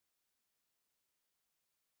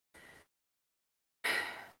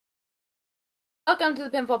Welcome to the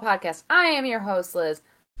Pinfall Podcast. I am your host, Liz.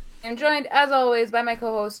 I'm joined, as always, by my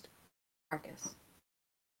co-host, Marcus.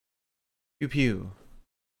 Pew pew.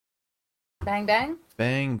 Bang bang.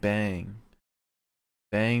 Bang bang.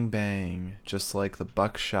 Bang bang. Just like the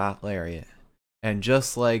buckshot lariat. And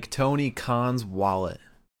just like Tony Khan's wallet.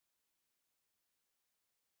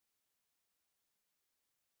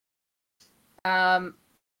 Um,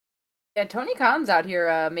 yeah, Tony Khan's out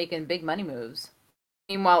here making big money moves.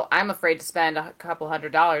 Meanwhile, I'm afraid to spend a couple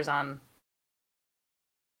 $100 on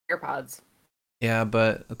AirPods. Yeah,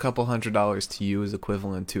 but a couple $100 to you is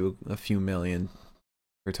equivalent to a few million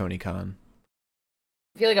for Tony Khan.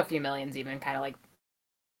 I feel like a few million's even kind of like,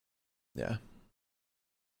 Yeah.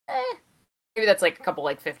 eh. Maybe that's like a couple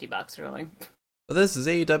like $50 or something. But this is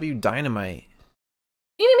AEW Dynamite.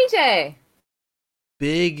 Dynamite!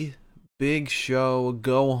 Big, big show.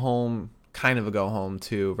 Go home. Kind of a go home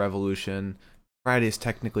to Revolution. Friday is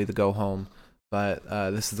technically the go home, but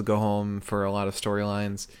this is the go home for a lot of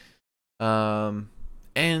storylines. And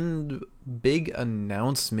big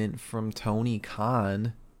announcement from Tony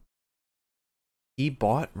Khan. He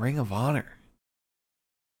bought Ring of Honor.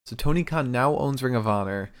 So Tony Khan now owns Ring of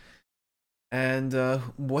Honor. And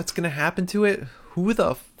what's going to happen to it? Who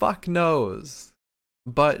the fuck knows?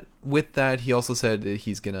 But with that, he also said that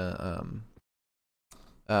he's going to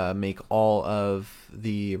make all of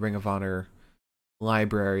the Ring of Honor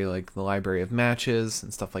library, like the library of matches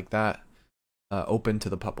and stuff like that, open to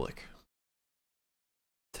the public,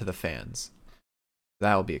 to the fans.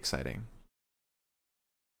 That'll be exciting.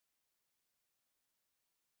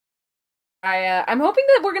 I'm hoping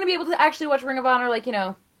that we're gonna be able to actually watch Ring of Honor, like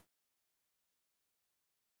on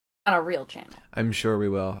a real channel. I'm sure we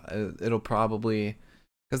will. It'll probably,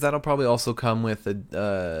 because that'll probably also come with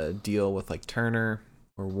a deal with like Turner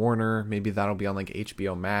or Warner. Maybe that'll be on like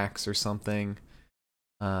HBO Max or something.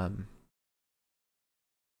 Um,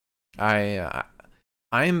 I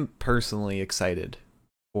I'm personally excited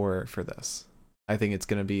for this. I think it's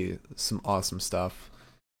gonna be some awesome stuff,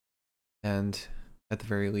 and at the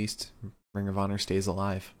very least, Ring of Honor stays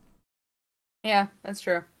alive. Yeah, that's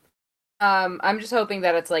true. I'm just hoping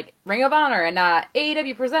that it's like Ring of Honor and not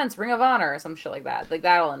AEW presents Ring of Honor or some shit like that. Like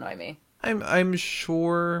that'll annoy me. I'm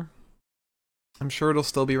sure it'll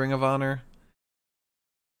still be Ring of Honor.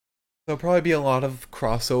 There'll probably be a lot of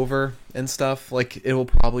crossover and stuff. Like it will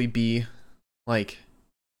probably be like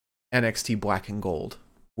NXT Black and Gold,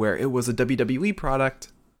 where it was a WWE product,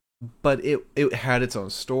 but it had its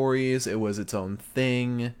own stories. It was its own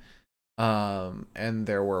thing, and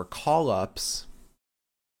there were call ups,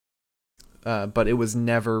 but it was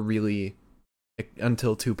never really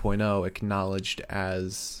until 2.0 acknowledged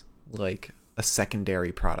as like a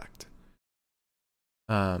secondary product.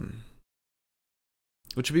 Um,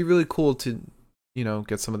 which would be really cool to,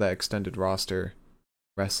 get some of that extended roster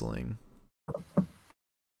wrestling.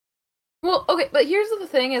 Well, okay, but here's the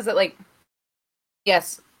thing: is that like,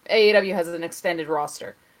 yes, AEW has an extended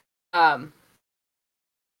roster, um,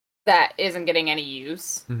 that isn't getting any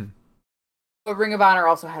use. Mm-hmm. But Ring of Honor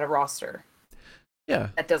also had a roster Yeah,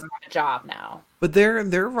 that doesn't have a job now. but their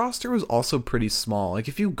roster was also pretty small. Like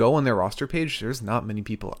if you go on their roster page, there's not many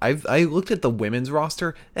people. I looked at the women's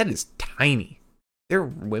roster. That is tiny. Their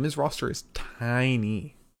women's roster is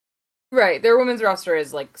tiny. Right, their women's roster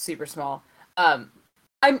is like super small. Um,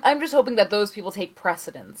 I'm just hoping that those people take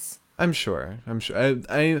precedence. I'm sure. I'm sure.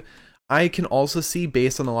 I can also see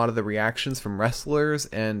based on a lot of the reactions from wrestlers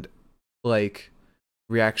and like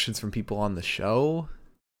reactions from people on the show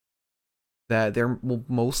that there will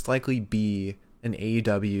most likely be an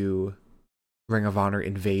AEW Ring of Honor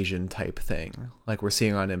invasion type thing, like we're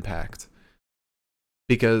seeing on Impact,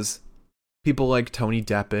 because people like Tony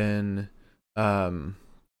Deppen,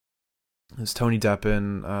 there's Tony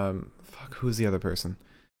Deppen, who's the other person?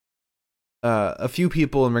 A few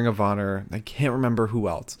people in Ring of Honor, I can't remember who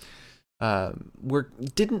else,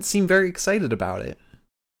 didn't seem very excited about it.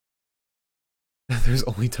 There's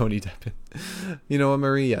only Tony Deppen. You know what,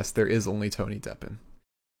 Marie? Yes, there is only Tony Deppen.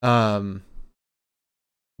 Um,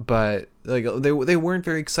 but like they weren't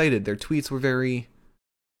very excited. Their tweets were very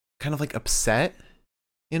kind of like upset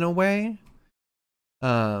in a way.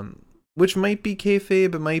 Which might be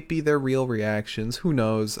kayfabe, it might be their real reactions. Who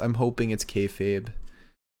knows? I'm hoping it's kayfabe.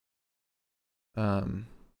 Um,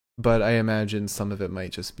 but I imagine some of it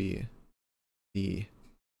might just be the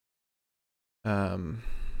um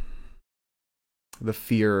the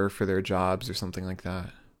fear for their jobs or something like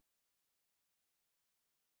that.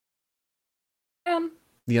 Um,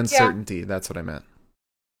 The yeah, uncertainty, that's what I meant.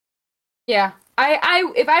 yeah.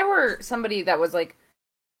 If I were somebody that was like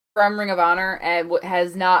from Ring of Honor and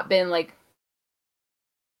has not been like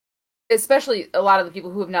especially a lot of the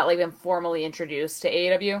people who have not like been formally introduced to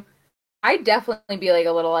AEW, I'd definitely be like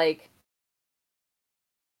a little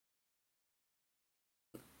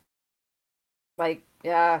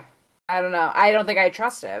yeah, I don't know. I don't think I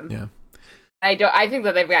trust him. Yeah. I think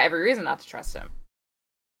that they've got every reason not to trust him.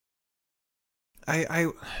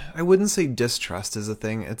 I wouldn't say distrust is a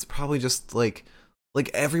thing. It's probably just like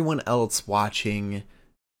everyone else watching,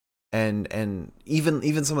 and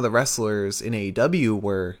even some of the wrestlers in AEW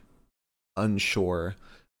were unsure.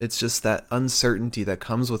 It's just that uncertainty that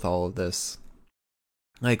comes with all of this.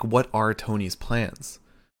 Like, what are Tony's plans?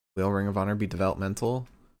 Will Ring of Honor be developmental,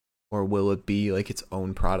 or will it be like its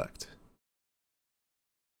own product?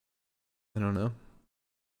 I don't know.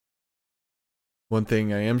 One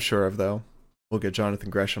thing I am sure of, though, we'll get Jonathan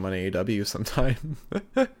Gresham on AEW sometime.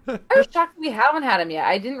 I was shocked we haven't had him yet.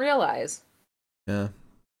 I didn't realize. Yeah.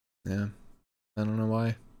 I don't know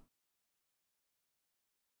why.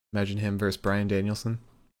 Imagine him versus Bryan Danielson.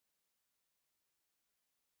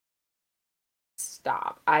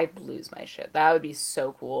 Stop. I'd lose my shit. That would be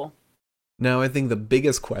so cool. Now, I think the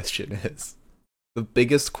biggest question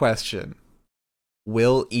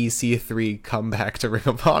will EC3 come back to Ring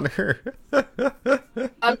of Honor?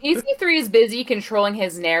 EC3 is busy controlling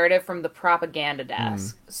his narrative from the propaganda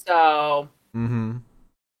desk. So. Mm-hmm.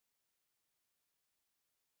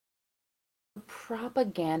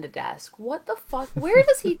 Propaganda desk. What the fuck? Where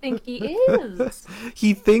does he think he is?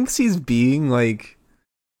 He thinks he's being like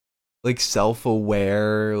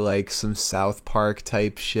self-aware, like some South Park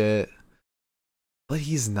type shit. But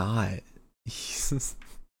he's not. He's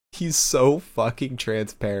so fucking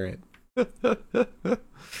transparent. I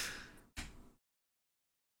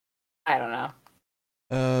don't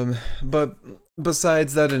know. But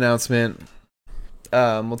besides that announcement,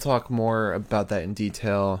 we'll talk more about that in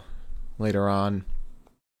detail later on.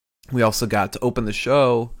 We also got to open the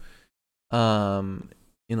show in a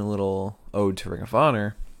little ode to Ring of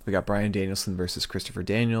Honor. We got Bryan Danielson versus Christopher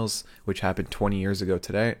Daniels, which happened 20 years ago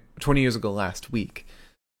last week.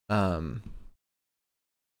 And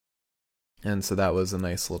so that was a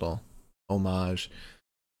nice little homage.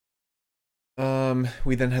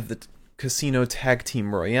 We then have the Casino Tag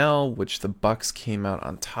Team Royale, which the Bucks came out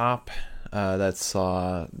on top. That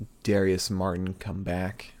saw Darius Martin come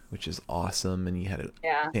back, which is awesome, and he had a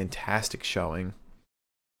fantastic showing.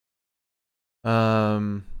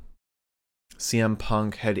 CM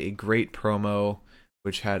Punk had a great promo,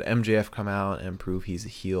 which had MJF come out and prove he's a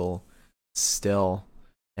heel still,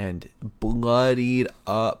 and bloodied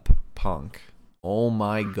up Punk. Oh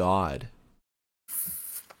my god.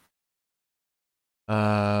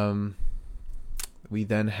 We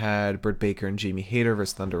then had Britt Baker and Jamie Hayter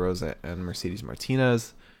versus Thunder Rosa and Mercedes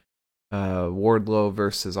Martinez. Wardlow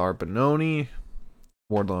versus Arbononi.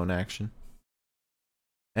 Wardlow in action.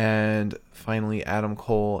 And finally, Adam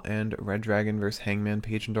Cole and Red Dragon versus Hangman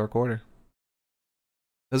Page and Dark Order.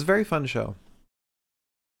 It was a very fun show.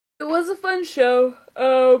 It was a fun show.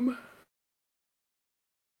 A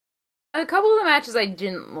couple of the matches I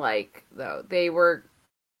didn't like, though. They were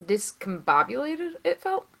discombobulated, it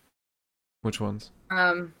felt. Which ones?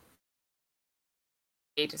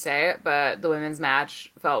 Hate to say it, but the women's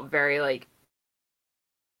match felt very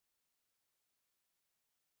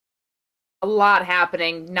a lot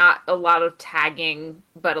happening, not a lot of tagging,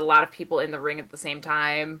 but a lot of people in the ring at the same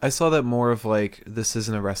time. I saw that more of this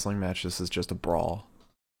isn't a wrestling match, this is just a brawl.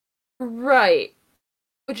 Right.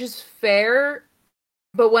 Which is fair,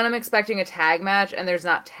 but when I'm expecting a tag match and there's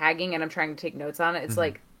not tagging and I'm trying to take notes on it, it's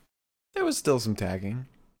there was still some tagging.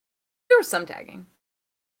 There was some tagging.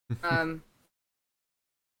 I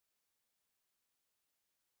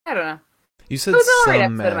don't know. You said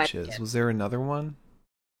some matches. Was there another one?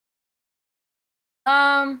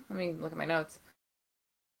 Let me look at my notes.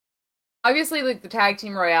 Obviously, the tag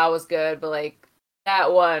team royale was good, but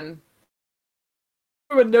that one,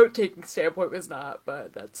 from a note-taking standpoint, was not.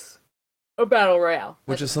 But that's a battle royale,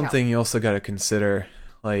 which is something you also got to consider.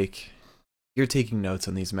 You're taking notes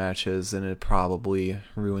on these matches, and it probably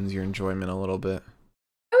ruins your enjoyment a little bit.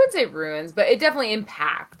 I would say ruins, but it definitely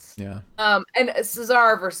impacts. Yeah. And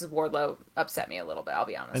Cesaro versus Wardlow upset me a little bit. I'll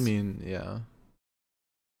be honest. I mean, yeah.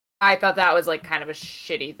 I thought that was kind of a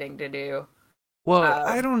shitty thing to do. Well,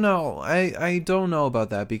 I don't know. I don't know about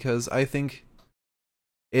that because I think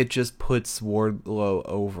it just puts Wardlow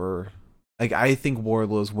over. I think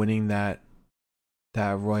Wardlow's winning that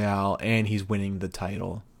Royale and he's winning the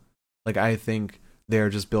title. I think they're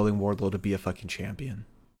just building Wardlow to be a fucking champion.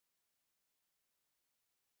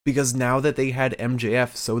 Because now that they had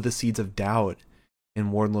MJF sow the seeds of doubt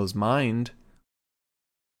in Wardlow's mind,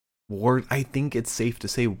 I think it's safe to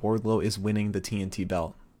say Wardlow is winning the TNT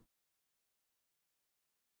belt.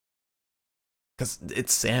 Because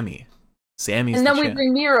it's Sammy. Sammy's And the then we champ.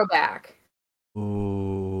 bring Miro back.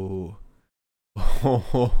 Ooh.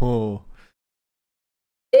 Oh.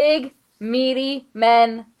 Big, meaty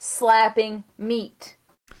men slapping meat.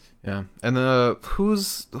 Yeah. And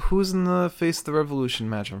who's in the Face of the Revolution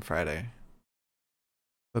match on Friday?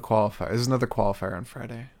 The qualifier. There's another qualifier on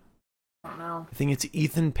Friday. I don't know. I think it's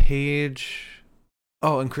Ethan Page.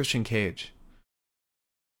 Oh, and Christian Cage.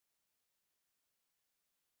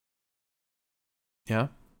 Yeah?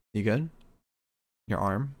 You good? Your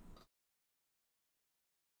arm?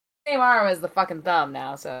 Same arm as the fucking thumb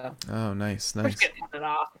now, so Oh, nice, we're just nice. gonna cut it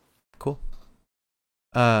off. Cool.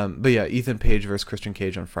 But yeah, Ethan Page versus Christian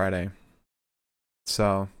Cage on Friday.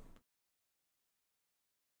 So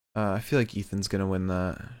I feel like Ethan's gonna win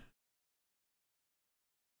that.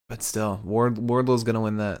 But still, Wardlow's gonna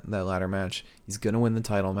win that ladder match. He's gonna win the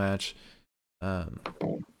title match.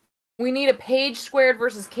 We need a Page squared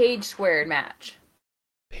versus Cage squared match.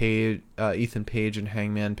 Ethan Page and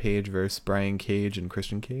Hangman Page versus Brian Cage and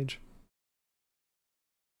Christian Cage.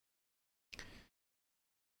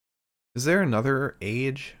 Is there another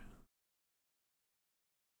age?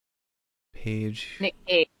 Page. Nick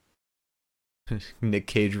Cage. Nick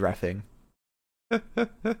Cage reffing.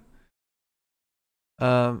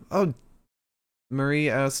 Oh, Marie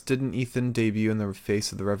asked, didn't Ethan debut in the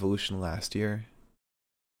Face of the Revolution last year?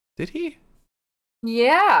 Did he?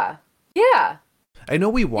 Yeah. Yeah. I know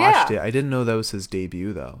we watched it. I didn't know that was his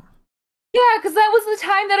debut, though. Yeah, because that was the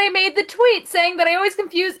time that I made the tweet saying that I always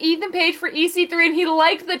confuse Ethan Page for EC3, and he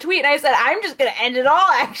liked the tweet, and I said, I'm just gonna end it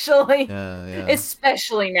all, actually. Yeah.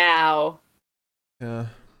 Especially now. Yeah.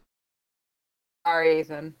 Sorry,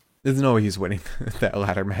 Ethan. There's no way he's winning that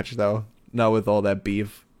ladder match, though. Not with all that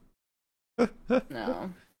beef.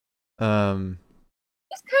 No.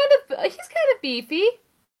 He's He's kind of beefy.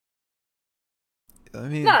 I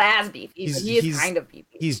mean, He's not as beefy, but he is kind of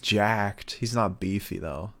beefy. He's jacked. He's not beefy,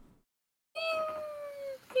 though.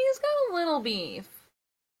 He's got a little beef.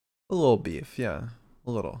 A little beef, yeah.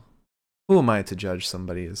 A little. Who am I to judge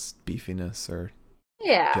somebody's beefiness or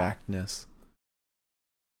jackedness?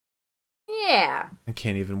 Yeah. I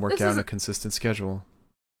can't even work out a consistent schedule.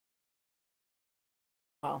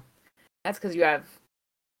 Well, that's because you have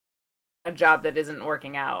a job that isn't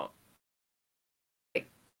working out. Like,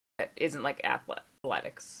 that isn't like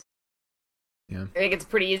athletics. Yeah. I think it's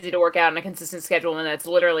pretty easy to work out on a consistent schedule, and that's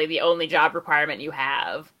literally the only job requirement you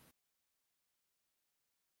have.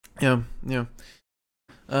 Yeah. Yeah.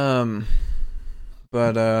 That'll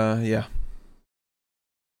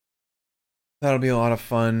be a lot of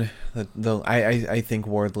fun. I think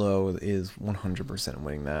Wardlow is 100%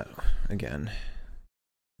 winning that again.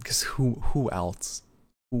 Because who else?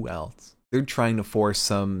 Who else? They're trying to force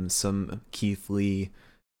some Keith Lee,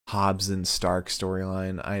 Hobbs and Stark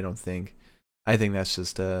storyline. I think that's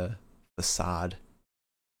just a facade.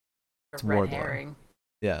 It's red herring.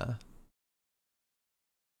 Yeah.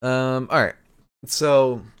 All right.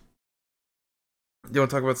 So, you want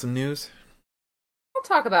to talk about some news? We'll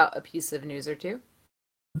talk about a piece of news or two.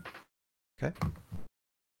 Okay.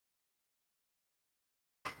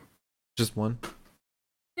 Just one?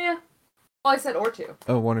 Yeah. Well, I said or two.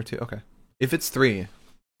 Oh, one or two. Okay. If it's three,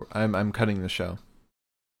 I'm cutting the show.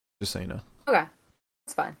 Just so you know. Okay.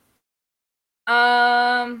 That's fine.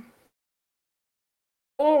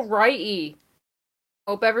 Alrighty.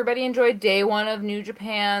 Hope everybody enjoyed day one of New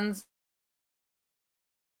Japan's.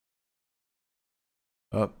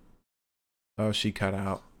 Oh, she cut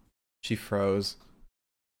out. She froze.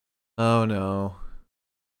 Oh no.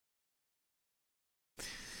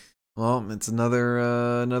 Well, it's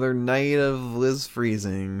another night of Liz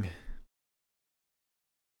freezing.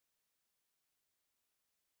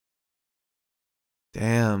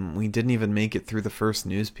 Damn, we didn't even make it through the first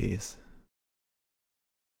news piece.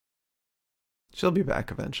 She'll be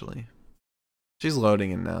back eventually. She's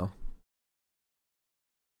loading in now.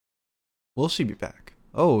 Will she be back?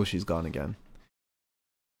 Oh, she's gone again.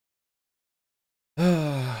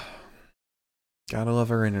 Gotta love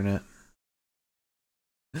her internet.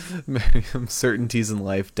 Uncertainties in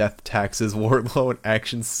life, death, taxes, Wardlow in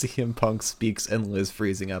action, CM Punk speaks, and Liz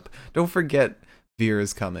freezing up. Don't forget Veer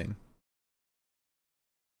is coming.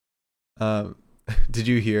 Did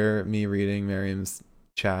you hear me reading Miriam's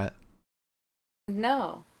chat?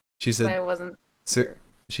 No. She said I wasn't.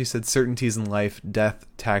 She said certainties in life, death,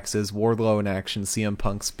 taxes, Wardlow in action, CM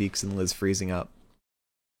Punk speaks, and Liz freezing up.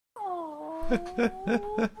 Man,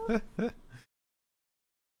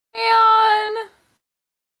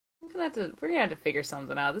 we're gonna have to figure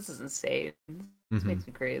something out. This is insane. This makes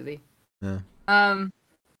me crazy. Yeah.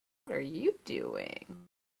 What are you doing?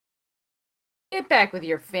 Get back with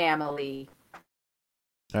your family.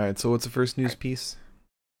 All right. So what's the first news piece?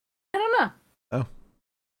 I don't know. Oh,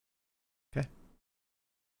 okay,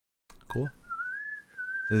 cool.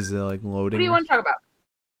 Is it like What do loading? you want to talk about?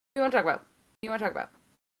 What do you want to talk about? What do you want to talk about?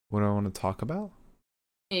 What do I want to talk about?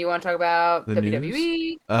 You want to talk about The news?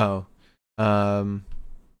 WWE? Oh, um,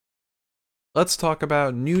 let's talk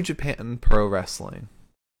about New Japan Pro Wrestling.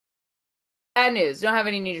 Bad news. Don't have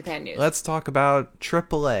any New Japan news. Let's talk about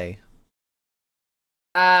AAA.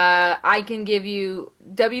 I can give you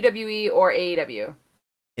WWE or AEW.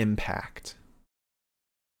 Impact.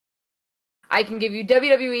 I can give you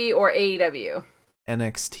WWE or AEW.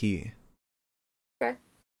 NXT. Okay.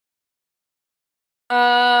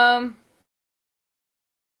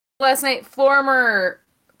 Last night, former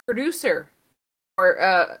producer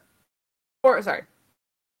sorry,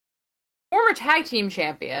 former tag team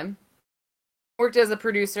champion worked as a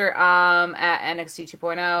producer at NXT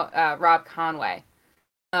 2.0. Rob Conway.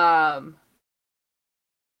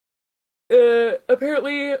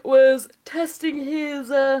 Apparently was testing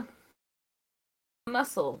his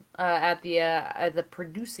muscle at the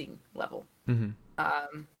producing level.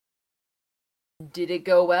 Mm-hmm. Did it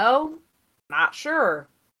go well? Not sure.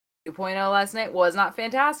 2.0 last night was not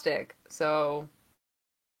fantastic. So,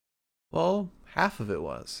 Well, half of it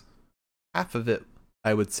was. Half of it,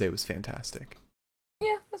 I would say, was fantastic.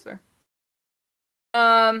 yeah, that's fair.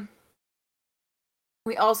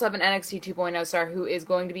 We also have an NXT 2.0 star who is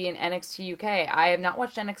going to be in NXT UK. I have not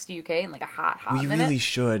watched NXT UK in like a hot We minute. really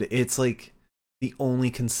should. It's like the only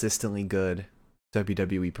consistently good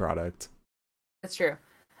WWE product. That's true.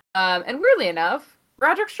 And weirdly enough,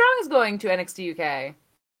 Roderick Strong is going to NXT UK.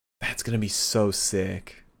 That's gonna be so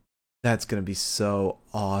sick. That's gonna be so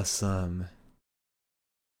awesome.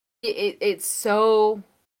 It's so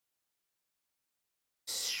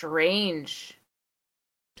strange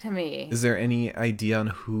to me. Is there any idea on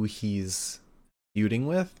who he's feuding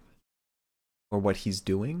with? Or what he's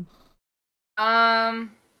doing? No.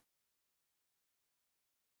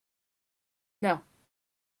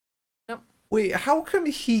 Nope. Wait, how come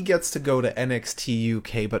he gets to go to NXT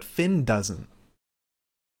UK but Finn doesn't?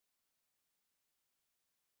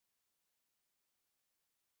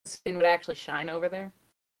 Finn would actually shine over there.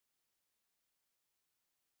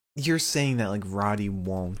 You're saying that like Roddy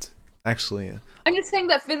won't. Actually, I'm just saying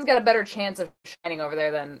that Finn's got a better chance of shining over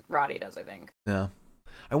there than Roddy does, I think. yeah.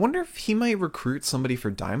 I wonder if he might recruit somebody for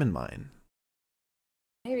Diamond Mine.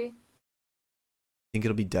 Maybe. Think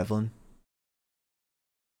it'll be Devlin?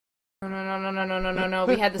 No.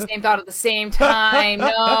 We had the same thought at the same time.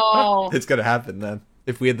 No. It's gonna happen then.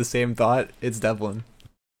 If we had the same thought, it's Devlin.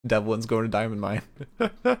 Devlin's going to Diamond Mine.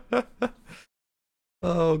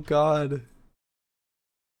 Oh god.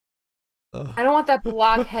 Ugh. I don't want that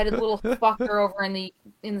block-headed little fucker over in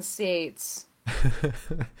the States.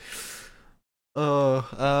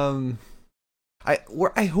 Oh,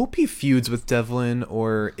 I hope he feuds with Devlin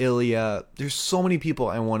or Ilya. There's so many people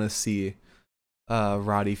I want to see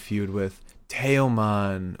Roddy feud with.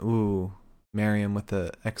 Teoman. Ooh, Mariam with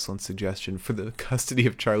the excellent suggestion for the custody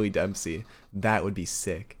of Charlie Dempsey. That would be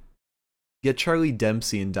sick. Get Charlie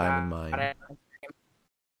Dempsey in Diamond Mine.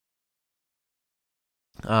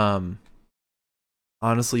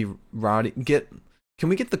 Honestly, Roddy, can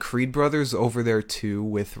we get the Creed brothers over there too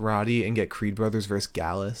with Roddy and get Creed brothers versus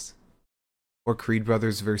Gallus? Or Creed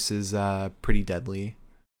brothers versus Pretty Deadly?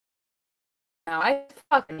 No, I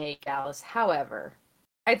fucking hate Gallus. However,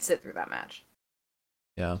 I'd sit through that match.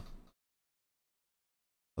 Yeah.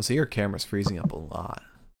 Well, see, your camera's freezing up a lot.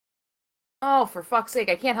 Oh, for fuck's sake,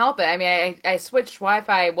 I can't help it. I mean, I switched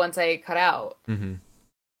Wi-Fi once I cut out. Mm-hmm.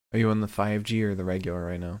 Are you on the 5G or the regular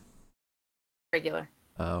right now? Regular.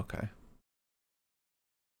 Oh, okay.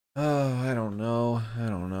 Oh, I don't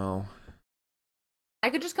know. I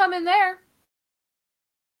could just come in there.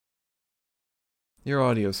 Your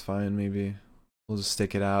audio's fine, maybe. We'll just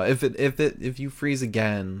stick it out. If you freeze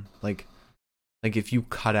again, like if you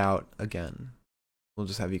cut out again, we'll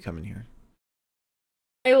just have you come in here.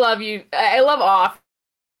 I love you. I love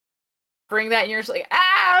offering that, and you're just like,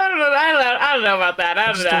 I don't know about that.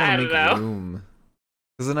 I don't know. Room.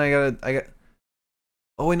 Cause then I got.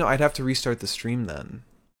 Oh wait, no, I'd have to restart the stream then.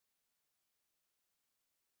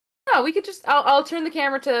 No, we could just. I'll turn the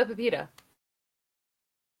camera to Pepita.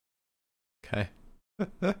 Okay.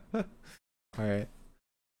 All right.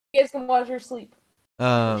 You guys can watch her sleep.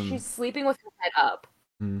 She's sleeping with her head up.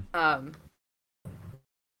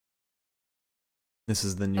 This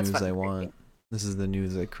is the news I want. This is the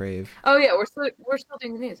news I crave. Oh yeah, we're still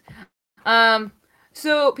doing the news.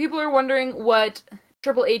 So people are wondering what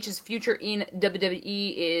Triple H's future in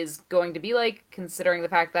WWE is going to be like, considering the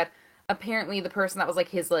fact that apparently the person that was like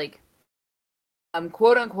his like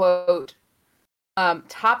quote unquote,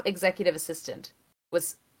 top executive assistant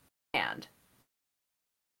was canned.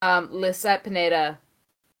 Lisette Pineda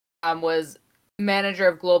was manager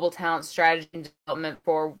of global talent strategy and development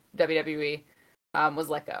for WWE, was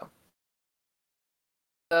let go.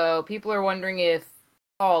 So people are wondering if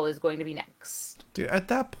Paul is going to be next. Dude, at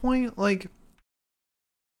that point, like,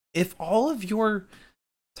 if all of your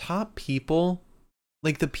top people,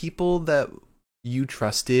 like the people that you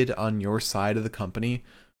trusted on your side of the company,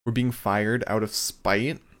 were being fired out of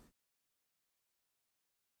spite,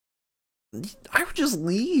 I would just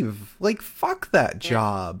leave. Like, fuck that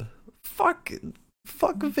job. Fuck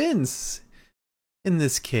Vince in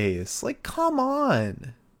this case. Like, come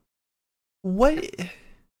on. What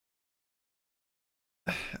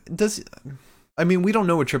does, I mean, we don't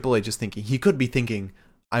know what Triple H is thinking. He could be thinking,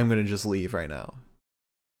 I'm gonna just leave right now.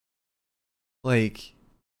 Like,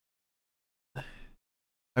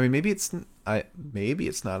 I mean, maybe it's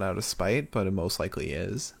not out of spite, but it most likely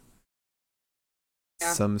is.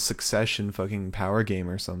 Yeah. Some Succession fucking power game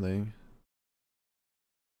or something.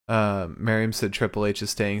 Miriam said Triple H is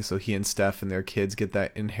staying so he and Steph and their kids get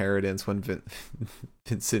that inheritance when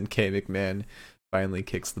Vincent K. McMahon finally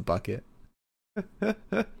kicks the bucket.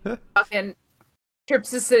 Fucking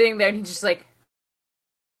Trips is sitting there and he's just like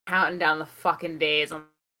counting down the fucking days on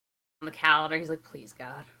the calendar. He's like, please,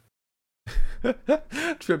 God.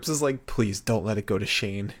 Trips is like, please don't let it go to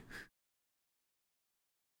Shane.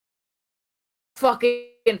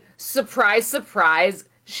 Fucking surprise, surprise.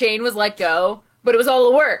 Shane was let go, but it was all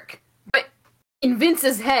a work. But in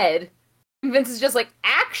Vince's head, Vince is just like,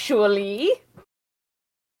 actually,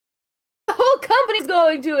 the whole company's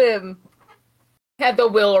going to him. Had the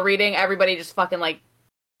will reading, everybody just fucking like,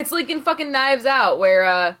 it's like in fucking Knives Out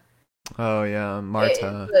where oh yeah,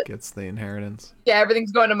 Marta gets the inheritance. Yeah,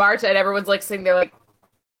 everything's going to Marta and everyone's like sitting there like,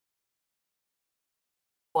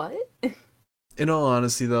 what? In all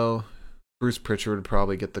honesty though, Bruce Pritchard would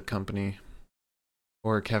probably get the company.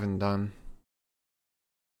 Or Kevin Dunn.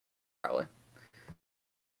 Probably.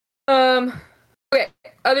 Okay,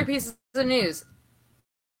 other pieces of news.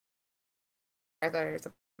 I thought I heard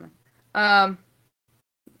something.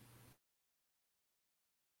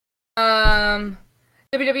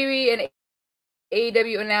 WWE and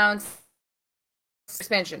AEW announced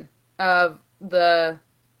expansion of the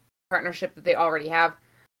partnership that they already have.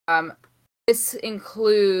 This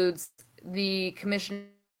includes the commission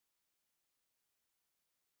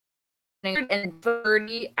and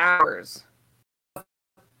 30 hours of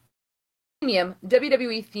premium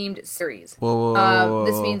WWE themed series. Whoa.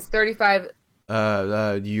 This means 35.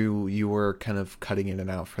 You were kind of cutting in and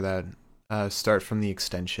out for that. Start from the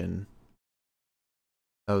extension.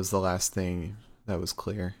 That was the last thing that was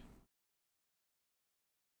clear.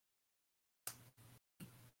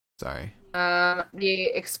 Sorry.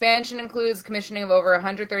 The expansion includes commissioning of over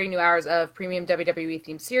 130 new hours of premium WWE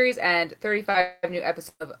themed series and 35 new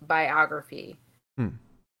episodes of biography.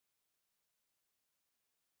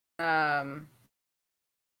 How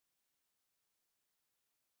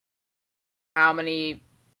many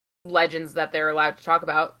legends that they're allowed to talk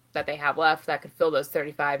about that they have left that could fill those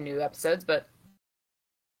 35 new episodes, but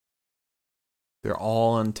they're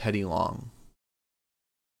all on Teddy Long.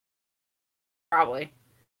 Probably.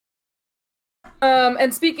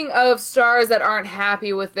 And speaking of stars that aren't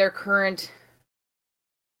happy with their current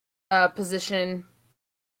position,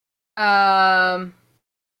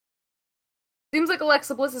 seems like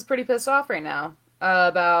Alexa Bliss is pretty pissed off right now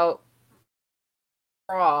about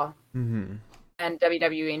Raw and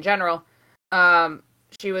WWE in general.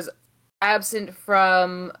 She was absent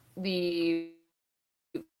from the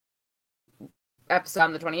episode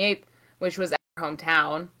on the 28th, which was at her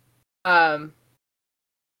hometown.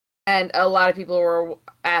 And a lot of people were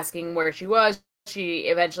asking where she was. She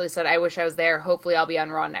eventually said, I wish I was there. Hopefully I'll be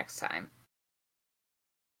on Raw next time.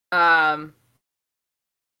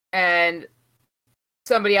 And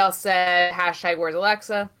somebody else said, hashtag where's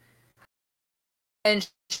Alexa? And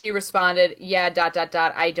she responded, yeah, ...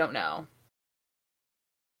 I don't know.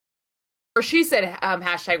 Or she said,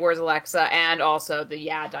 hashtag where's Alexa? And also the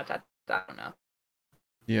yeah, ... I don't know.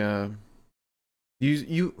 Yeah.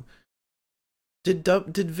 You Did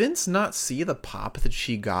Vince not see the pop that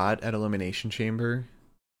she got at Elimination Chamber?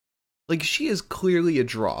 Like, she is clearly a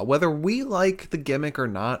draw. Whether we like the gimmick or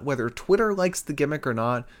not, whether Twitter likes the gimmick or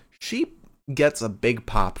not, she gets a big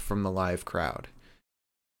pop from the live crowd.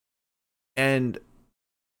 And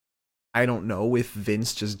I don't know if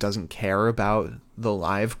Vince just doesn't care about the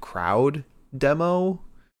live crowd demo,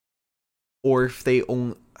 or if they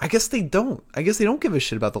I guess they don't. I guess they don't give a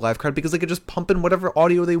shit about the live crowd because they could just pump in whatever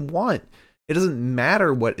audio they want it doesn't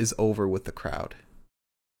matter what is over with the crowd.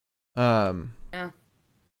 Yeah.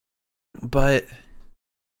 But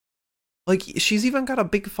like, she's even got a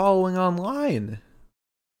big following online.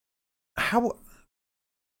 How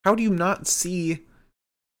do you not see?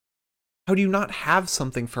 How do you not have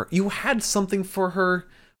something for her? You had something for her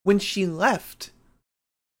when she left.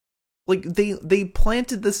 Like, they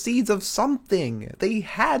planted the seeds of something. They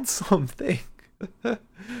had something.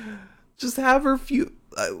 Just have her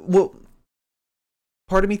well,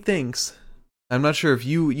 part of me thinks, I'm not sure if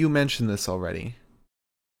you mentioned this already.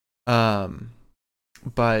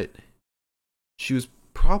 But she was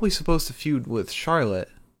probably supposed to feud with Charlotte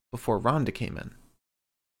before Ronda came in.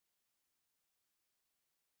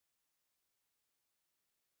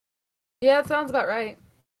 Yeah, it sounds about right.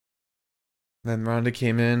 Then Ronda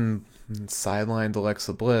came in and sidelined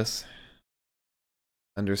Alexa Bliss.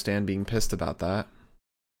 Understand being pissed about that.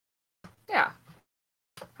 Yeah.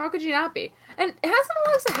 How could you not be? And hasn't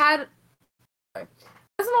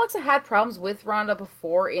Alexa had problems with Ronda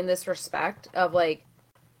before in this respect of like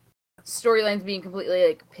storylines being completely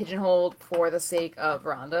like pigeonholed for the sake of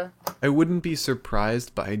Ronda? I wouldn't be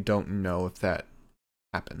surprised, but I don't know if that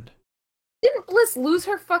happened. Didn't Bliss lose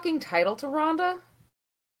her fucking title to Ronda?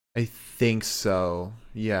 I think so.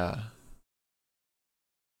 Yeah.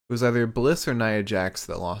 It was either Bliss or Nia Jax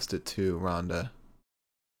that lost it to Ronda.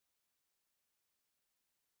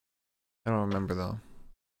 I don't remember though.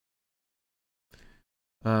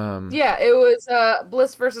 Yeah, it was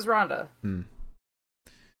Bliss versus Ronda.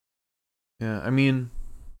 Yeah, I mean,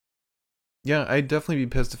 yeah, I'd definitely be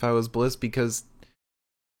pissed if I was Bliss because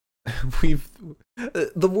we've.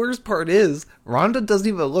 The worst part is Ronda doesn't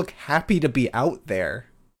even look happy to be out there,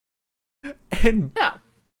 and yeah.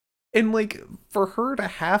 And like for her to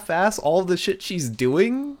half-ass all the shit she's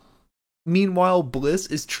doing, meanwhile Bliss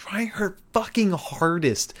is trying her fucking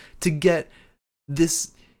hardest to get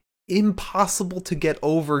this impossible to get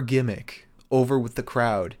over gimmick over with the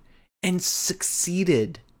crowd, and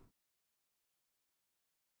succeeded.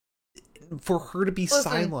 For her to be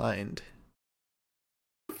sidelined.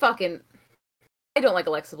 Fucking, I don't like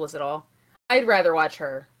Alexa Bliss at all. I'd rather watch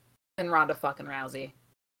her than Ronda fucking Rousey.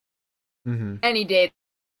 Mm-hmm. Any day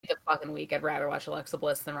the fucking week, I'd rather watch Alexa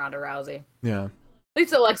Bliss than Ronda Rousey. Yeah. At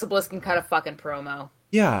least Alexa Bliss can cut a fucking promo.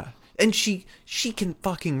 Yeah. And she can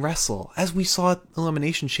fucking wrestle. As we saw at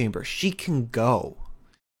Elimination Chamber, she can go.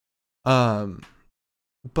 But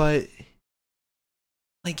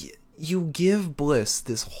like, you give Bliss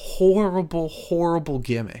this horrible, horrible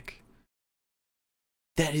gimmick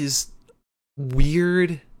that is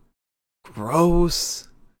weird, gross,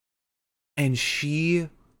 and she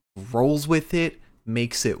rolls with it,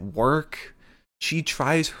 makes it work. She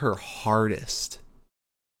tries her hardest.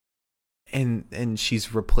 And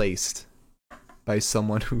she's replaced by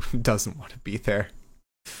someone who doesn't want to be there.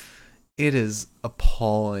 It is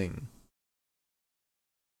appalling.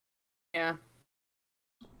 Yeah.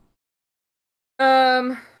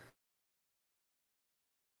 All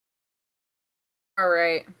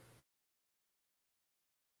right.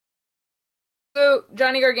 So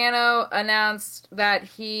Johnny Gargano announced that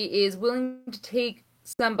he is willing to take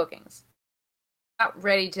some bookings. Not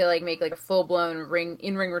ready to like make like a full-blown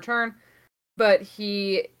in-ring return, but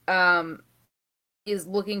he is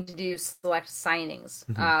looking to do select signings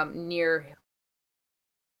near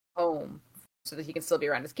home so that he can still be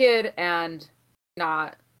around his kid and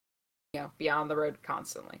not, be on the road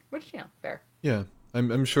constantly, which, fair. Yeah,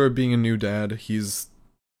 I'm sure being a new dad, he's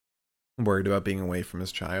worried about being away from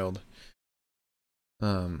his child.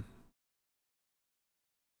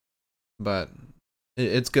 But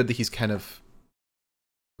it's good that he's kind of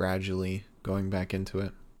gradually going back into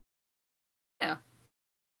it. Yeah.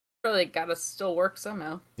 Really gotta still work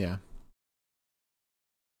somehow. Yeah.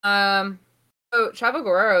 So Chavo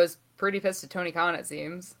Guerrero is pretty pissed at Tony Khan, it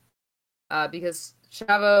seems. Because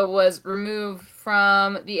Chavo was removed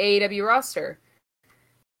from the AEW roster.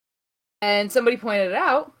 And somebody pointed it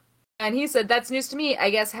out, and he said, "That's news to me.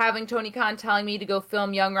 I guess having Tony Khan telling me to go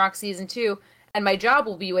film Young Rock Season 2, and my job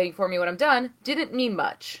will be waiting for me when I'm done, didn't mean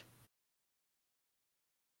much."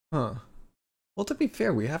 Huh. Well, to be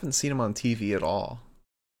fair, we haven't seen him on TV at all.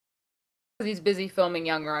 Because he's busy filming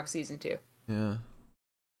Young Rock Season 2. Yeah.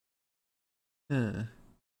 Yeah.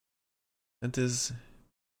 That is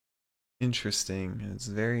interesting. It's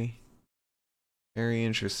very, very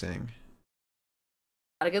interesting.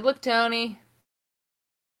 Not a good look, Tony.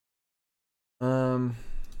 I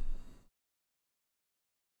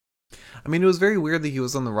mean, it was very weird that he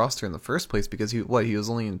was on the roster in the first place because he was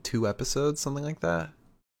only in 2 episodes, something like that.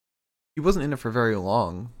 He wasn't in it for very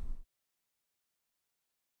long.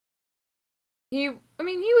 He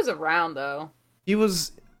was around though. He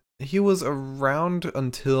was around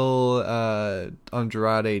until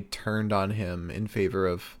Andrade turned on him in favor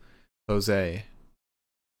of Jose.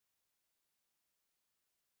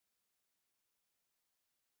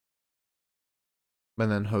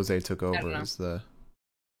 And then Jose took over as the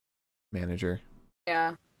manager.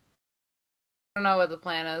 Yeah. I don't know what the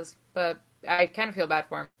plan is, but I kind of feel bad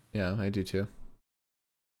for him. Yeah, I do too.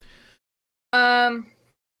 Final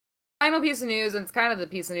piece of news, and it's kind of the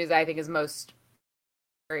piece of news I think is most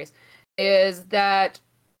curious, is that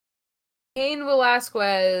Cain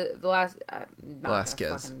Velasquez,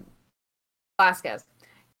 Velasquez.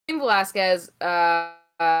 Cain Velasquez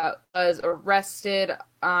was arrested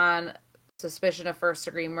on suspicion of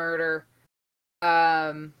first-degree murder,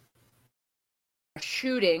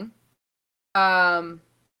 shooting, and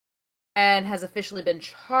has officially been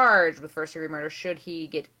charged with first-degree murder. Should he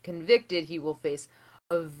get convicted, he will face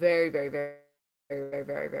a very, very, very, very, very,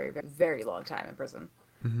 very, very, very, very long time in prison.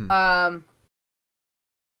 Mm-hmm.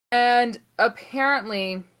 And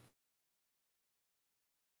apparently,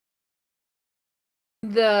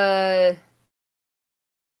 the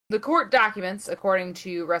court documents, according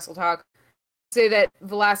to WrestleTalk, say that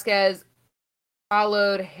Velasquez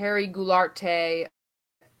followed Harry Goularte,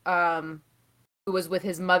 who was with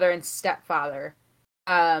his mother and stepfather,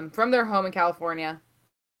 from their home in California.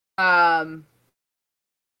 And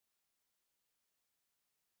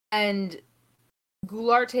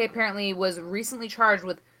Goularte apparently was recently charged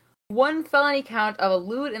with one felony count of a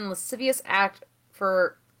lewd and lascivious act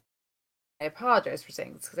for... I apologize for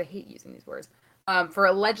saying this because I hate using these words. For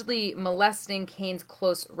allegedly molesting Cain's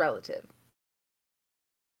close relative.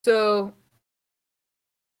 So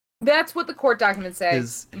that's what the court documents say,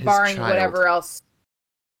 his barring child. Whatever else.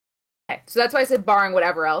 Okay, so that's why I said barring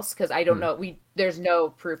whatever else, because I don't know. There's no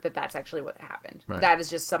proof that that's actually what happened. Right. That is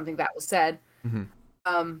just something that was said.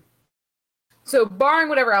 Mm-hmm. So barring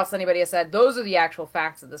whatever else anybody has said, those are the actual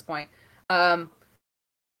facts at this point. So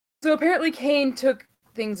apparently Cain took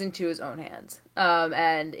things into his own hands,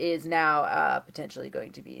 and is now potentially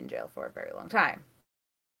going to be in jail for a very long time.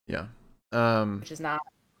 Yeah. Which is not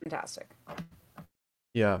fantastic.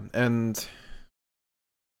 Yeah, and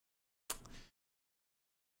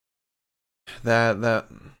that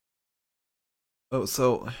oh,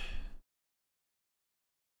 so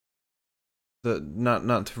the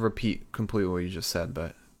not to repeat completely what you just said,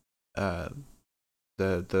 but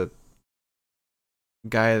the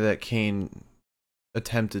guy that Cain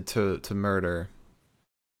attempted to murder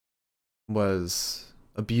was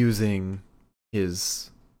abusing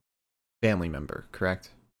his family member, correct?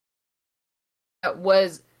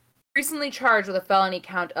 Was recently charged with a felony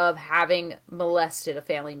count of having molested a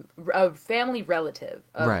family relative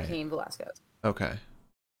of Cain Velasquez. Okay.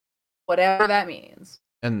 Whatever that means.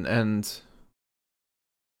 And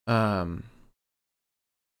the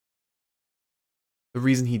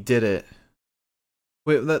reason he did it.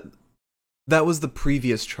 Wait, that was the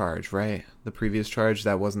previous charge, right? The previous charge,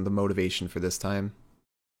 that wasn't the motivation for this time.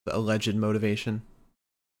 The alleged motivation.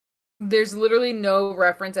 There's literally no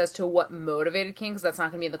reference as to what motivated Cain, because that's not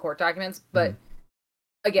going to be in the court documents. But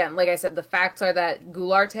again, like I said, the facts are that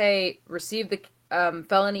Goularte received the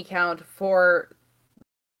felony count for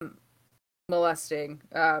molesting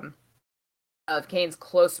of Cain's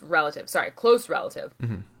close relative. Sorry, close relative.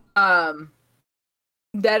 Mm-hmm.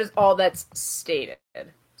 That is all that's stated.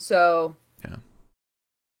 So yeah,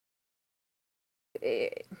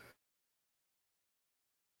 it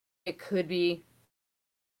could be.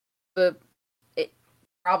 It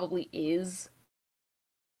probably is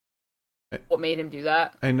what made him do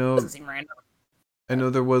that. I know. Doesn't seem random. I know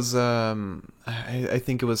there was I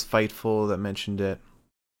think it was Fightful that mentioned it,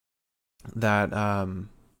 that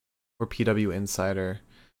or PW Insider,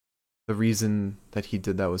 the reason that he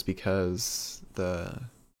did that was because the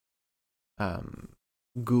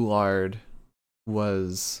Goulard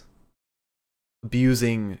was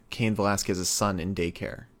abusing Cain Velasquez's son in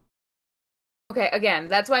daycare. Okay, again,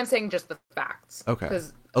 that's why I'm saying just the facts. Okay.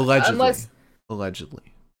 Because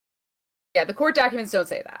allegedly. Yeah, the court documents don't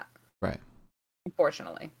say that. Right.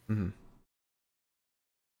 Unfortunately. Mm-hmm.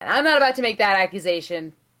 And I'm not about to make that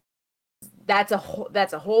accusation. That's a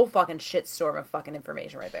whole fucking shitstorm of fucking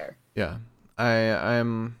information right there. Yeah. I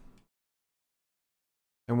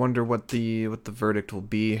wonder what the verdict will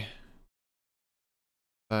be.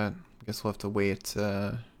 But I guess we'll have to wait.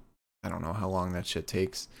 I don't know how long that shit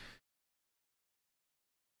takes.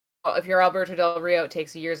 Well, if you're Alberto Del Rio, it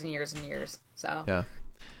takes years and years and years. So yeah,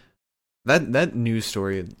 that news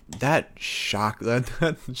story that shocked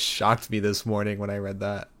me this morning when I read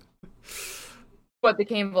that. What, the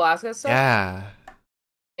Cain Velasquez stuff? Yeah.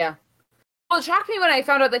 Yeah. Well, it shocked me when I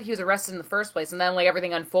found out that he was arrested in the first place, and then like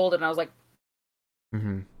everything unfolded, and I was like,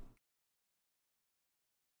 Mm-hmm. I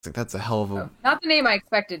think that's a hell of a... oh, not the name I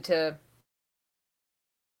expected to.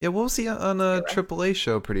 Yeah, what was he on a AAA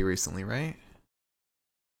show pretty recently, right?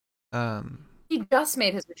 He just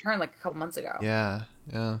made his return like a couple months ago. Yeah.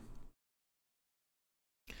 All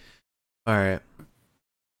right.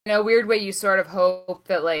 In a weird way, you sort of hope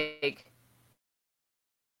that like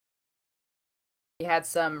he had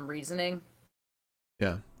some reasoning.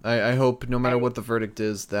 Yeah. I hope no matter what the verdict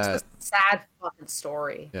is that... It's a sad fucking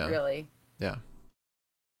story, yeah. really. Yeah.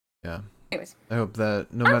 Anyways. I hope that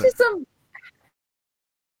no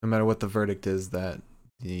matter what the verdict is, that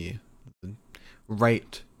the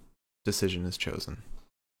right decision is chosen.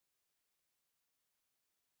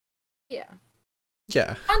 Yeah.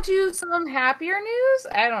 Yeah. On to some happier news?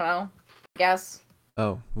 I don't know. I guess.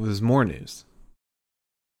 Oh, there's more news.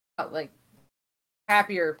 Like,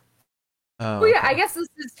 happier. Oh, well, yeah, okay. I guess this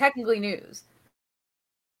is technically news.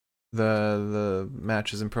 The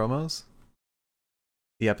matches and promos?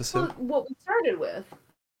 The episode? Well, what we started with.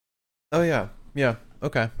 Oh, yeah. Yeah.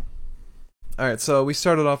 Okay. Alright, so we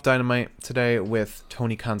started off Dynamite today with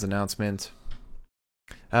Tony Khan's announcement.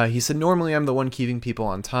 He said, normally I'm the one keeping people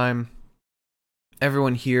on time.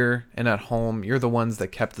 Everyone here and at home, you're the ones that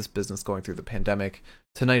kept this business going through the pandemic.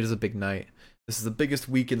 Tonight is a big night. This is the biggest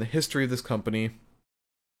week in the history of this company.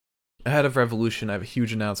 Ahead of Revolution, I have a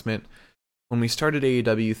huge announcement. When we started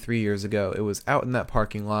AEW 3 years ago, it was out in that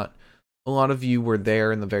parking lot. A lot of you were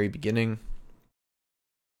there in the very beginning.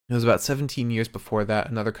 It was about 17 years before that,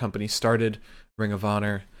 another company started, Ring of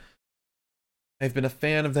Honor. I've been a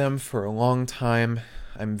fan of them for a long time.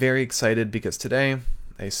 I'm very excited because today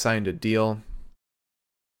I signed a deal.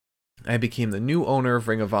 I became the new owner of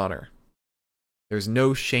Ring of Honor. There's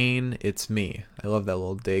no Shane, it's me. I love that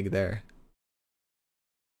little dig there.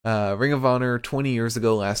 Ring of Honor 20 years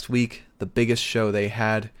ago last week, the biggest show they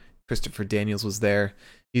had. Christopher Daniels was there.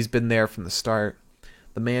 He's been there from the start.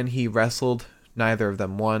 The man he wrestled, neither of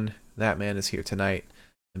them won. That man is here tonight.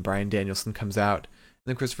 And Bryan Danielson comes out. And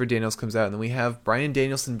then Christopher Daniels comes out. And then we have Bryan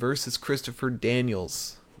Danielson versus Christopher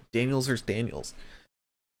Daniels. Daniels versus Daniels.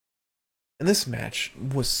 And this match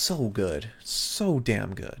was so good. So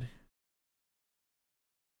damn good.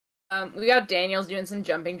 We got Daniels doing some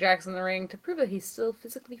jumping jacks in the ring to prove that he's still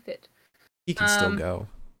physically fit. He can still go.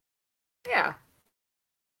 Yeah.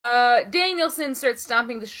 Danielson starts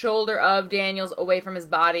stomping the shoulder of Daniels away from his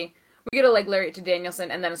body. We get a leg lariat to Danielson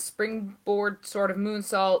and then a springboard sort of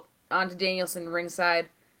moonsault onto Danielson ringside.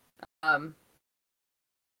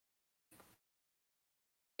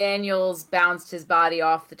 Daniels bounced his body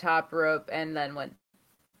off the top rope and then went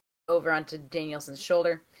over onto Danielson's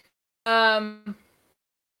shoulder.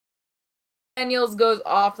 Daniels goes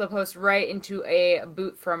off the post right into a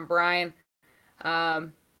boot from Bryan.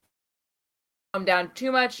 Down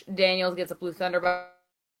too much. Daniels gets a blue thunder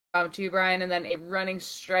bomb to Bryan, and then a running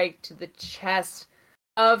strike to the chest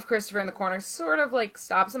of Christopher in the corner, sort of like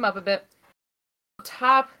stops him up a bit.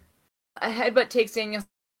 Top, a headbutt takes Danielson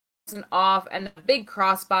off, and a big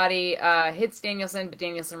crossbody hits Danielson, but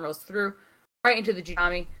Danielson rolls through right into the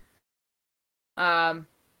Jutami.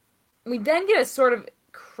 We then get a sort of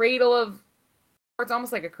cradle of, or it's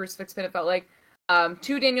almost like a crucifix pin, it felt like,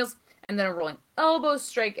 to Daniels, and then a rolling elbow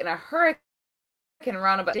strike and a hurricane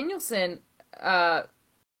rana, but Danielson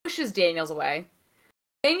pushes Daniels away.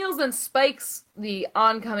 Daniels then spikes the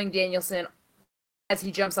oncoming Danielson as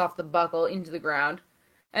he jumps off the buckle into the ground.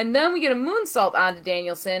 And then we get a moonsault onto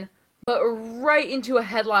Danielson, but right into a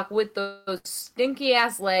headlock with those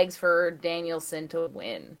stinky-ass legs for Danielson to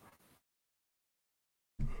win.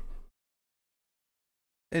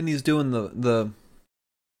 And he's doing the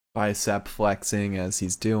bicep flexing as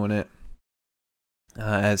he's doing it,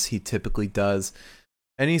 as he typically does.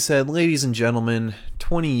 And he said, ladies and gentlemen,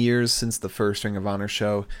 20 years since the first Ring of Honor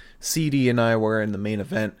show, CD and I were in the main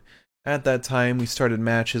event. At that time, we started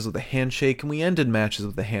matches with a handshake, and we ended matches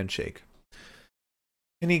with a handshake.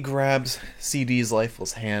 And he grabs CD's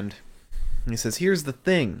lifeless hand, and he says, here's the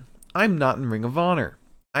thing, I'm not in Ring of Honor.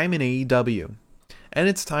 I'm in AEW. And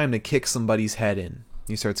it's time to kick somebody's head in.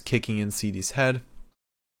 He starts kicking in CD's head.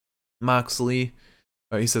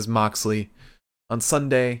 He says, Moxley, on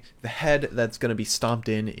Sunday, the head that's going to be stomped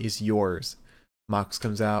in is yours. Mox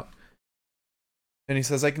comes out. And he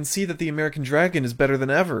says, I can see that the American Dragon is better than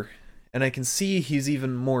ever. And I can see he's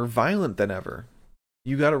even more violent than ever.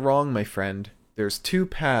 You got it wrong, my friend. There's two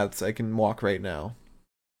paths I can walk right now.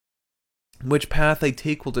 Which path I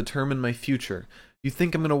take will determine my future. You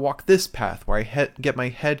think I'm going to walk this path where I get my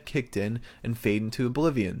head kicked in and fade into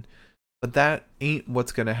oblivion. But that ain't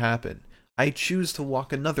what's going to happen. I choose to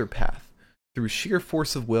walk another path. Through sheer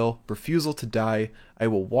force of will, refusal to die, I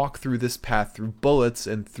will walk through this path through bullets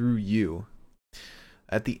and through you.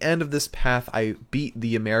 At the end of this path, I beat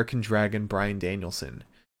the American Dragon Bryan Danielson.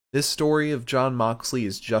 This story of Jon Moxley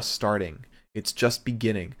is just starting. It's just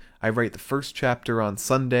beginning. I write the first chapter on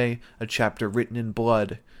Sunday, a chapter written in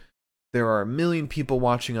blood. There are a million people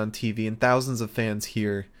watching on TV and thousands of fans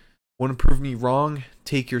here. Want to prove me wrong?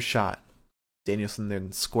 Take your shot. Danielson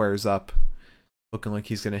then squares up, looking like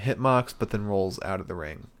he's going to hit Mox, but then rolls out of the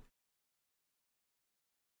ring.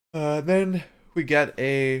 Then we get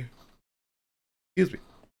a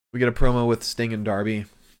promo with Sting and Darby.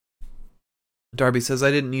 Darby says,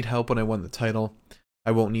 I didn't need help when I won the title.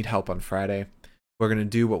 I won't need help on Friday. We're going to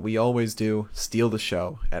do what we always do, steal the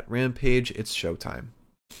show. At Rampage, it's showtime.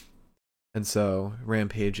 And so,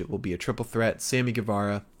 Rampage, it will be a triple threat. Sammy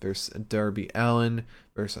Guevara versus Darby Allin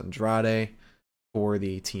versus Andrade for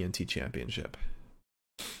the TNT Championship.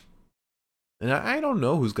 And I don't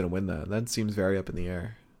know who's going to win that. That seems very up in the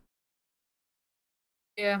air.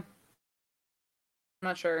 Yeah. I'm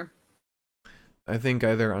not sure. I think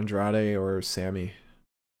either Andrade or Sammy.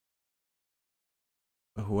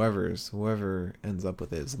 Whoever ends up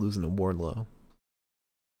with it is losing to Wardlow.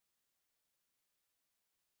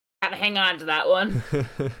 Gotta hang on to that one.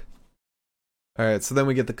 Alright, so then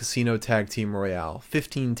we get the Casino Tag Team Royale.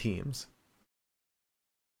 15 teams.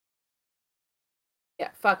 Yeah,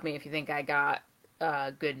 fuck me if you think I got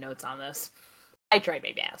good notes on this. I tried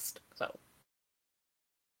my best, so.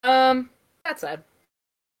 That said.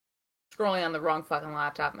 Scrolling on the wrong fucking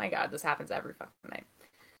laptop. My god, this happens every fucking night.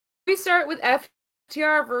 We start with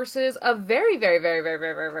FTR versus a very, very, very, very,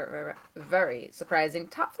 very, very, very, very, very surprising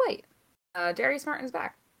Top Flight. Darius Martin's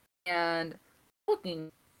back. And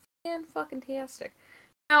looking fan-fucking-tastic.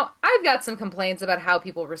 Now, I've got some complaints about how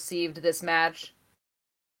people received this match.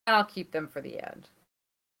 And I'll keep them for the end.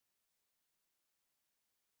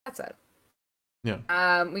 That's it.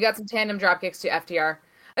 Yeah. We got some tandem dropkicks to FTR.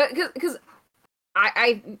 Because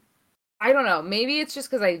I don't know. Maybe it's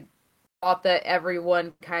just because I thought that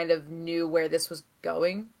everyone kind of knew where this was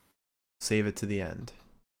going. Save it to the end.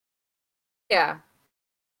 Yeah.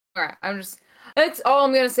 Alright, that's all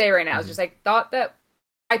I'm gonna say right now. It's just I thought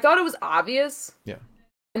it was obvious. Yeah.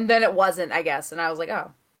 And then it wasn't, I guess. And I was like,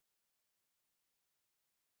 oh.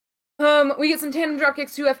 We get some tandem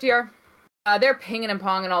dropkicks to FTR. They're pinging and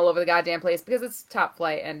ponging all over the goddamn place because it's Top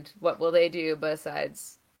Flight, and what will they do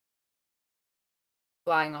besides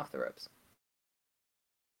flying off the ropes?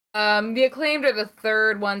 The Acclaimed are the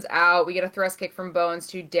third ones out. We get a thrust kick from Bowens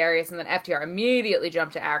to Darius, and then FTR immediately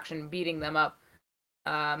jump to action, beating them up.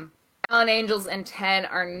 Allen Angels and 10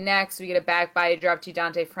 are next. We get a back body drop to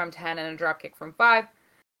Dante from 10 and a drop kick from 5.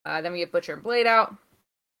 Then we get Butcher and Blade out.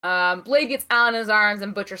 Blade gets Allen in his arms,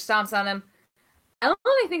 and Butcher stomps on him. Allen,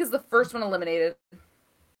 I think, is the first one eliminated.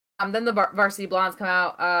 Then the Varsity Blondes come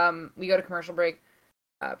out. We go to commercial break.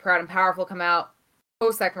 Proud and Powerful come out.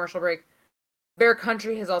 Post that commercial break. Bear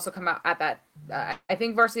Country has also come out at that. I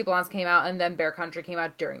think Varsity Blondes came out, and then Bear Country came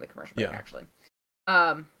out during the commercial break, actually.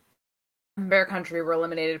 Bear Country were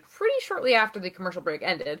eliminated pretty shortly after the commercial break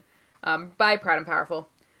ended by Proud and Powerful.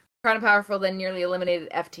 Proud and Powerful then nearly eliminated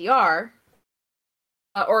FTR.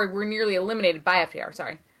 Or were nearly eliminated by FTR,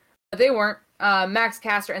 sorry. But they weren't. Max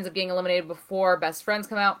Caster ends up getting eliminated before Best Friends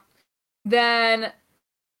come out. Then,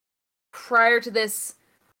 prior to this,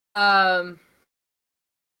 Brian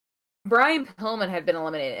Pillman had been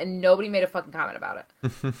eliminated, and nobody made a fucking comment about it.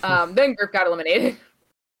 Then Griff got eliminated.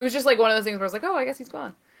 It was just like one of those things where I was like, oh, I guess he's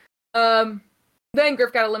gone. Then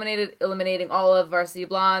Griff got eliminated, eliminating all of Varsity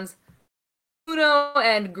Blondes. Uno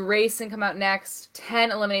and Grayson come out next.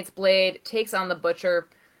 10 eliminates Blade, takes on the Butcher.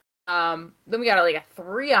 Then we got like a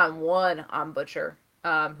 3-on-1 on Butcher,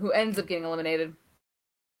 who ends up getting eliminated.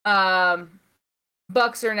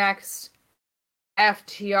 Bucks are next.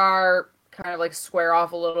 FTR kind of like square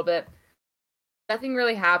off a little bit. Nothing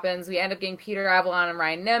really happens. We end up getting Peter Avalon and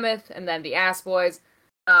Ryan Nemeth, and then the Ass Boys.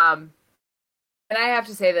 And I have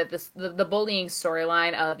to say that the bullying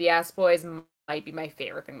storyline of the Ass Boys might be my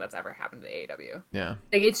favorite thing that's ever happened to AEW. Yeah.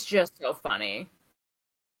 Like, it's just so funny.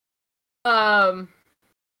 And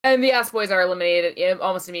the Ass Boys are eliminated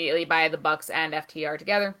almost immediately by the Bucks and FTR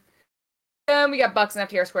together. Then we got Bucks and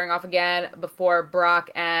FTR squaring off again before Brock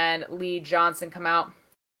and Lee Johnson come out.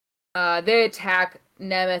 They attack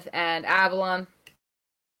Nemeth and Avalon.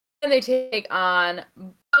 And they take on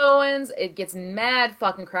Bowens. It gets mad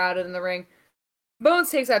fucking crowded in the ring.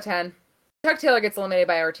 Bowens takes out 10. Chuck Taylor gets eliminated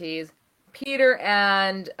by Ortiz. Peter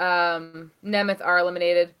and Nemeth are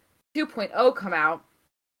eliminated. 2.0 come out.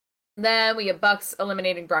 Then we get Bucks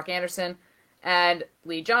eliminating Brock Anderson and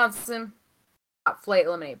Lee Johnson. Top Flight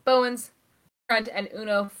eliminate Bowens. Trent and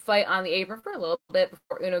Uno fight on the apron for a little bit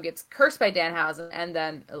before Uno gets cursed by Danhausen and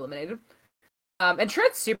then eliminated. And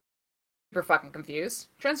Trent's super fucking confused.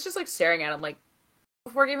 Trent's just like staring at him like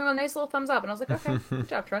before giving him a nice little thumbs up, and I was like, okay, good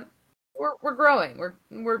job, Trent. We're growing.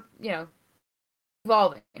 We're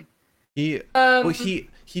evolving. He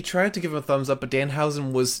tried to give him a thumbs up, but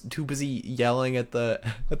Danhausen was too busy yelling at the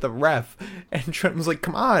ref, and Trent was like,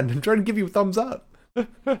 "Come on, I'm trying to give you a thumbs up."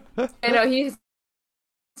 I know you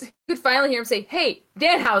could finally hear him say, "Hey,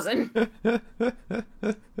 Danhausen."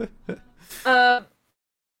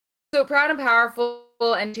 So Proud and Powerful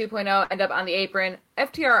and 2.0 end up on the apron.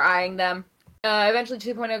 FTR eyeing them. Eventually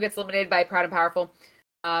 2.0 gets eliminated by Proud and Powerful.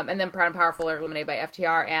 And then Proud and Powerful are eliminated by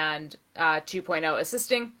FTR and 2.0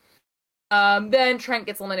 assisting. Then Trent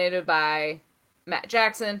gets eliminated by Matt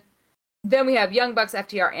Jackson. Then we have Young Bucks,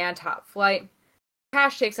 FTR, and Top Flight.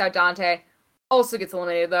 Cash takes out Dante. Also gets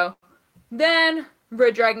eliminated, though. Then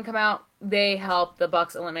Red Dragon come out. They help the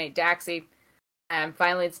Bucks eliminate Daxie. And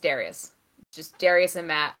finally, it's Darius. Just Darius and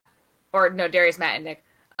Matt. Or, no, Darius, Matt, and Nick.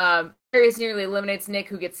 Darius nearly eliminates Nick,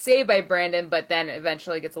 who gets saved by Brandon, but then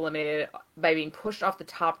eventually gets eliminated by being pushed off the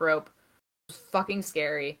top rope. It was fucking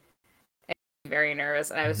scary. And very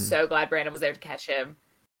nervous. And I was so glad Brandon was there to catch him.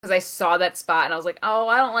 Because I saw that spot and I was like, oh,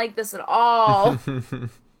 I don't like this at all.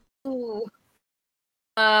 Ooh.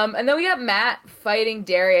 And then we got Matt fighting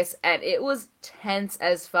Darius, and it was tense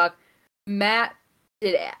as fuck. Matt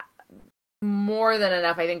did more than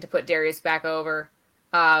enough, I think, to put Darius back over.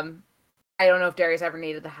 I don't know if Darius ever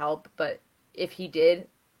needed the help, but if he did,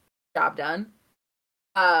 job done.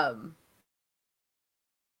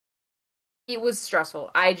 It was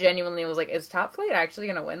stressful. I genuinely was like, is Top Flight actually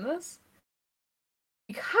going to win this?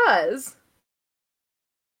 Because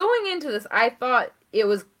going into this, I thought it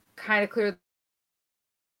was kind of clear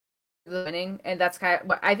the winning, and that's kind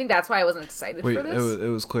of, I think that's why I wasn't excited for this. It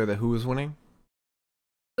was clear that who was winning?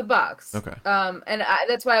 The Bucks. Okay. And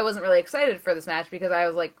that's why I wasn't really excited for this match, because I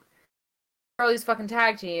was like, all these fucking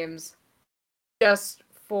tag teams just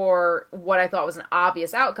for what I thought was an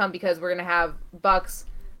obvious outcome, because we're gonna have Bucks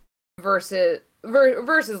versus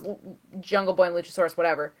Jungle Boy and Luchasaurus,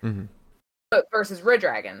 whatever, but versus Red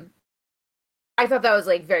Dragon. I thought that was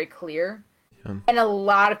like very clear, and a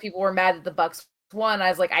lot of people were mad that the Bucks won. I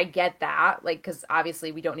was like, I get that, like, because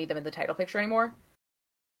obviously we don't need them in the title picture anymore.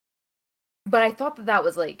 But I thought that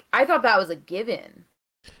was a given.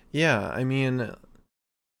 Yeah, I mean,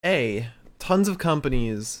 tons of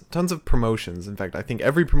companies, tons of promotions. In fact, I think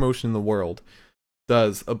every promotion in the world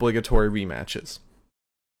does obligatory rematches.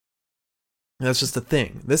 That's just a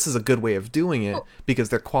thing. This is a good way of doing it because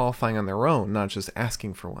they're qualifying on their own, not just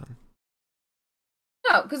asking for one.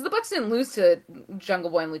 No, because the Bucks didn't lose to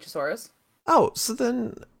Jungle Boy and Luchasaurus. Oh, so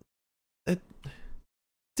then it's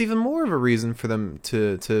even more of a reason for them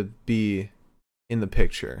to be in the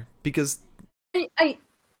picture, because I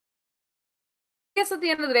guess at the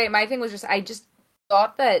end of the day, my thing was just, I just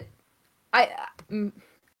thought that I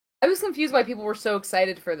was confused why people were so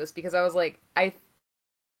excited for this, because I was like, I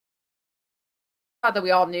thought that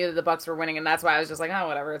we all knew that the Bucks were winning, and that's why I was just like, oh,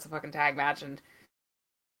 whatever, it's a fucking tag match. And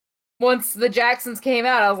once the Jacksons came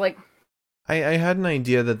out, I was like, I had an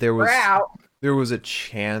idea that there was a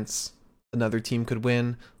chance another team could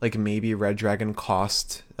win, like maybe Red Dragon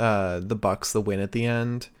cost the Bucks the win at the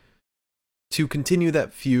end to continue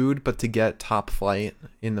that feud, but to get Top Flight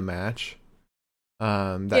in the match.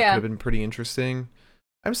 That could have been pretty interesting.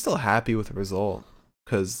 I'm still happy with the result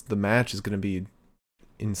because the match is going to be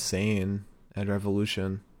insane at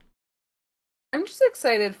Revolution. I'm just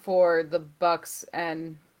excited for the Bucks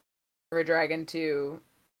and Red Dragon to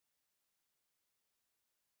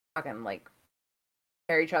fucking like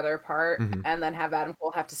tear each other apart, and then have Adam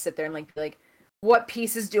Cole have to sit there and like be like, what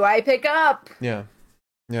pieces do I pick up? Yeah.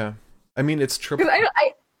 I mean, it's triple.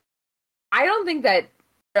 I don't think that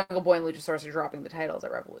Jungle Boy and Luchasaurus are dropping the titles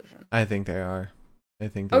at Revolution. I think they are.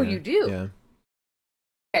 You do? Yeah.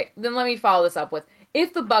 Okay, then let me follow this up with,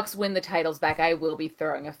 if the Bucks win the titles back, I will be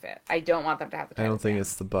throwing a fit. I don't want them to have the titles. I don't think back.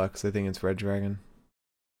 It's the Bucks. I think it's Red Dragon.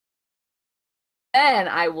 Then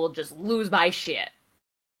I will just lose my shit.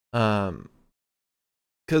 Because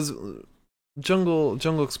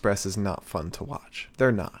Jungle Express is not fun to watch.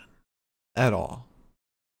 They're not at all.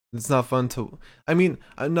 It's not fun to. I mean,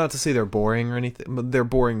 not to say they're boring or anything, but they're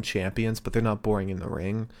boring champions. But they're not boring in the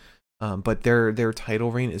ring. But their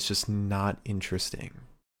title reign is just not interesting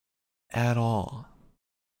at all.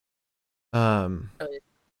 But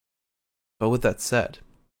with that said,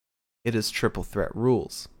 it is triple threat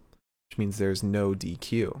rules, which means there's no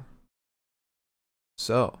DQ.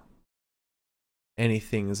 So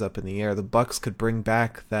anything is up in the air. The Bucks could bring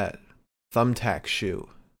back that thumbtack shoe.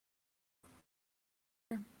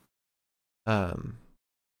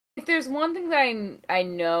 If there's one thing that I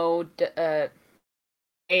know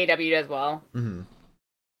AEW does well, mm-hmm.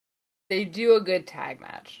 they do a good tag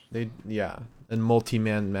match. And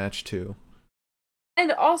multi-man match too.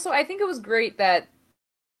 And also, I think it was great that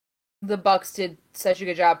the Bucks did such a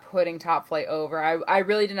good job putting Top Flight over. I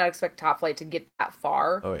really did not expect Top Flight to get that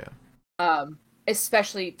far. Oh yeah.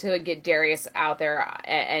 Especially to get Darius out there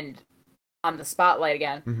and on the spotlight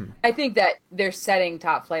again. Mm-hmm. I think that they're setting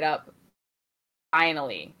Top Flight up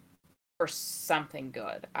finally for something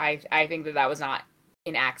good. I think that was not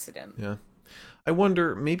an accident. Yeah. I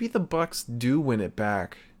wonder, maybe the Bucks do win it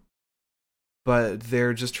back, but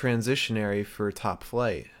they're just transitionary for Top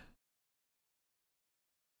Flight.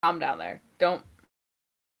 Calm down there. Don't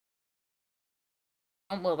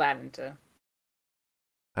will that into.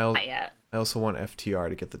 Not yet. I also want FTR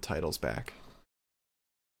to get the titles back.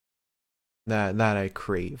 That I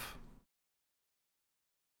crave.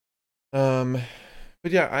 But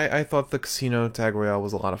yeah, I thought the Casino Tag Royale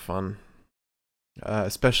was a lot of fun.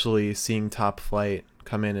 Especially seeing Top Flight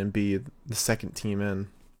come in and be the second team in.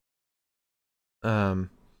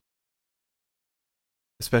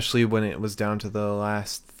 Especially when it was down to the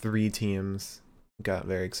last 3 teams. It got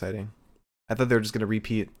very exciting. I thought they were just going to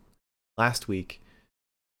repeat last week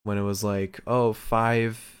when it was like,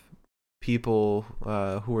 5 people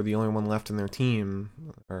who were the only one left in their team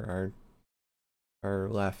are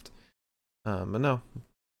left. But no,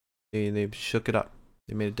 they shook it up.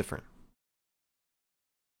 They made it different.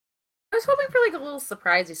 I was hoping for like a little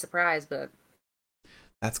surprisey surprise, but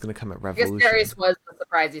that's gonna come at Revolution. I guess Darius was the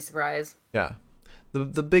surprisey surprise. Yeah,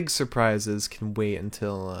 the big surprises can wait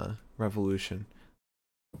until Revolution.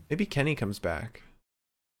 Maybe Kenny comes back.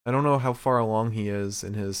 I don't know how far along he is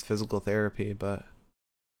in his physical therapy, but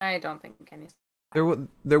I don't think Kenny's.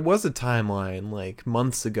 There was a timeline like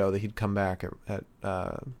months ago that he'd come back at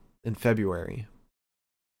in February.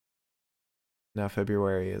 Now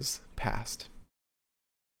February is past.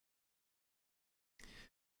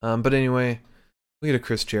 But anyway, we had a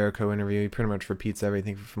Chris Jericho interview. He pretty much repeats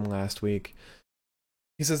everything from last week.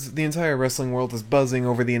 He says, the entire wrestling world is buzzing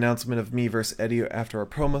over the announcement of me versus Eddie after our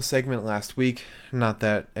promo segment last week. Not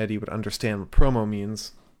that Eddie would understand what promo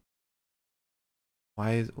means.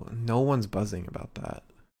 No one's buzzing about that?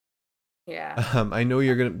 Yeah. I know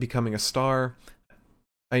you're becoming a star.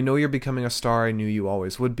 I know you're becoming a star. I knew you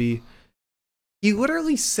always would be. He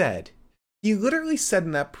literally said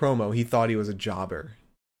in that promo he thought he was a jobber.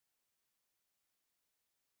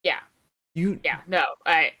 Yeah. You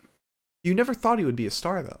never thought he would be a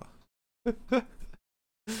star, though.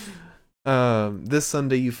 This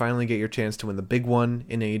Sunday, you finally get your chance to win the big one.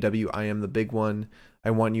 In AEW, I am the big one.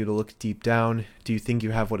 I want you to look deep down. Do you think you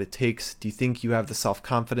have what it takes? Do you think you have the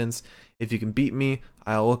self-confidence? If you can beat me,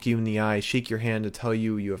 I'll look you in the eye, shake your hand, and tell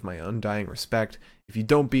you you have my undying respect. If you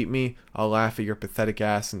don't beat me, I'll laugh at your pathetic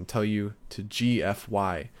ass and tell you to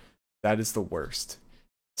GFY. That is the worst.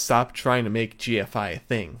 Stop trying to make GFI a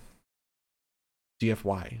thing.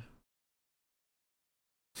 GFY.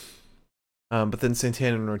 But then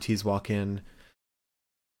Santana and Ortiz walk in,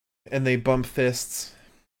 and they bump fists,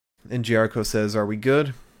 and Jericho says, "Are we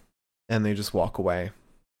good?" And they just walk away.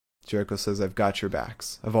 Jericho says, "I've got your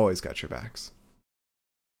backs. I've always got your backs."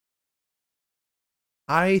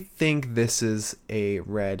 I think this is a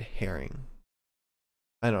red herring.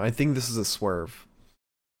 I don't know. I think this is a swerve.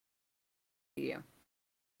 Yeah.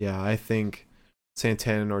 Yeah, I think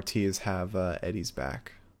Santana and Ortiz have Eddie's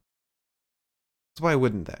back. So why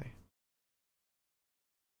wouldn't they?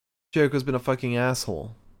 Jericho's been a fucking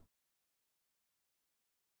asshole.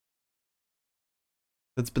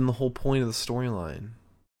 That's been the whole point of the storyline.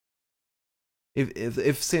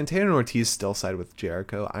 If Santana and Ortiz still side with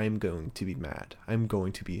Jericho, I'm going to be mad. I'm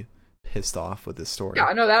going to be pissed off with this story.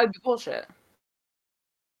 Yeah, no, that would be bullshit.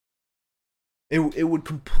 It would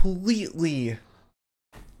completely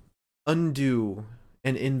undo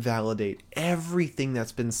and invalidate everything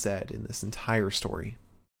that's been said in this entire story.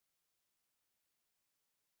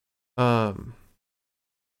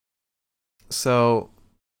 So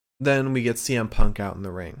then we get CM Punk out in the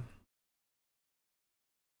ring.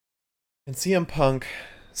 And CM Punk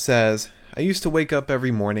says, "I used to wake up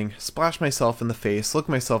every morning, splash myself in the face, look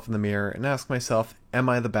myself in the mirror, and ask myself, am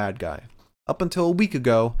I the bad guy? Up until a week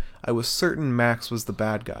ago, I was certain Max was the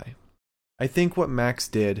bad guy. I think what Max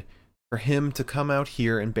did, for him to come out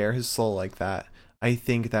here and bare his soul like that, I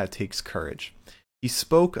think that takes courage. He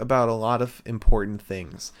spoke about a lot of important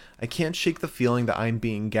things. I can't shake the feeling that I'm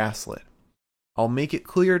being gaslit. I'll make it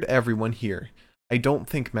clear to everyone here. I don't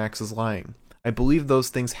think Max is lying. I believe those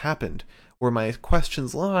things happened. Where my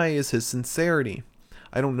questions lie is his sincerity.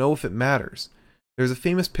 I don't know if it matters. There's a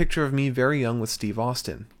famous picture of me very young with Steve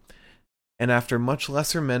Austin. And after much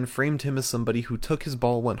lesser men framed him as somebody who took his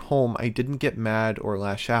ball and went home, I didn't get mad or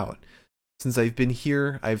lash out. Since I've been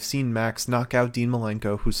here, I've seen Max knock out Dean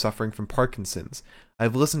Malenko, who's suffering from Parkinson's.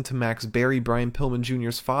 I've listened to Max bury Brian Pillman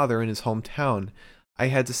Jr.'s father in his hometown. I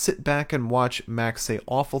had to sit back and watch Max say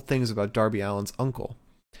awful things about Darby Allin's uncle.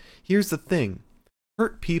 Here's the thing.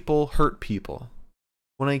 Hurt people hurt people.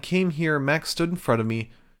 When I came here, Max stood in front of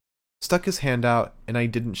me, stuck his hand out, and I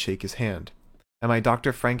didn't shake his hand. Am I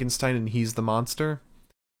Dr. Frankenstein and he's the monster?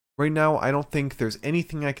 Right now, I don't think there's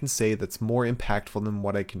anything I can say that's more impactful than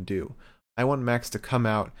what I can do. I want Max to come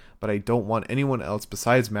out, but I don't want anyone else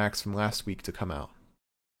besides Max from last week to come out.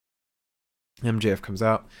 MJF comes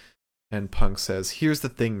out, and Punk says, here's the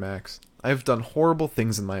thing, Max. I've done horrible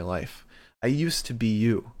things in my life. I used to be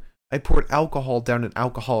you. I poured alcohol down an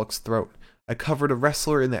alcoholic's throat. I covered a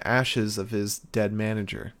wrestler in the ashes of his dead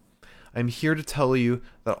manager. I'm here to tell you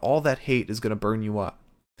that all that hate is going to burn you up.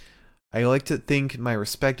 I like to think my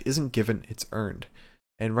respect isn't given, it's earned.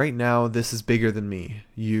 And right now, this is bigger than me,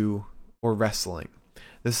 you, or wrestling.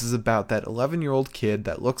 This is about that 11-year-old kid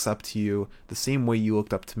that looks up to you the same way you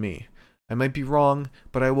looked up to me. I might be wrong,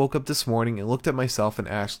 but I woke up this morning and looked at myself and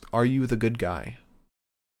asked, are you the good guy?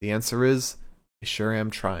 The answer is, I sure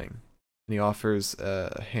am trying. And he offers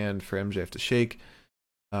a hand for MJF to shake.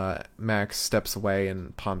 Max steps away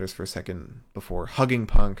and ponders for a second before hugging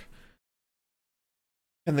Punk.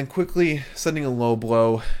 And then quickly sending a low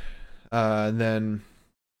blow. And then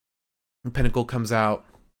Pinnacle comes out.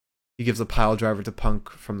 He gives a pile driver to Punk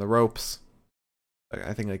from the ropes.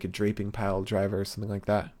 I think like a draping pile driver or something like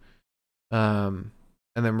that. And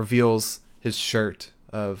then reveals his shirt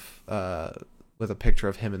of with a picture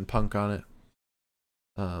of him and Punk on it.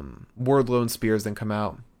 Wardlow and Spears then come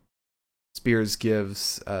out. Spears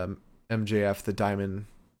gives MJF the Diamond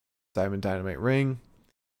Dynamite ring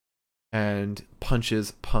and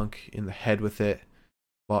punches Punk in the head with it.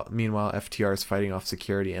 Meanwhile, FTR is fighting off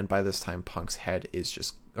security, and by this time, Punk's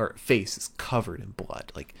face is covered in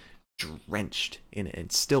blood, like drenched in it, and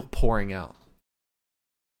still pouring out.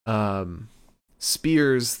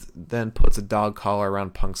 Spears then puts a dog collar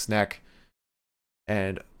around Punk's neck,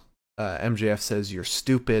 and MJF says, "You're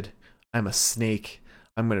stupid. I'm a snake.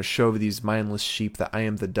 I'm going to show these mindless sheep that I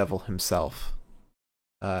am the devil himself."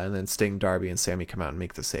 And then Sting, Darby, and Sammy come out and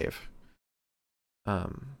make the save.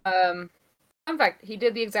 In fact, he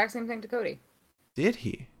did the exact same thing to Cody. Did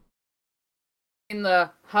he? In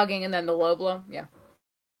the hugging and then the low blow, yeah.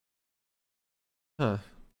 Huh.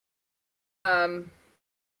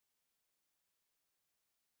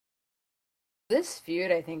 This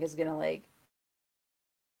feud, I think, is gonna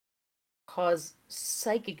cause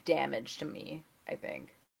psychic damage to me. I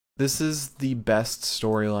think this is the best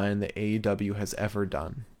storyline that AEW has ever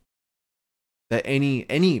done. That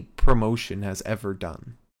any promotion has ever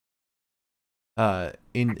done.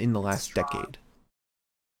 In the last decade.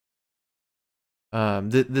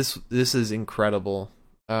 This is incredible.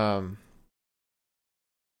 And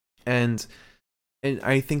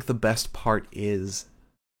I think the best part is,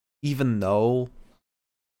 even though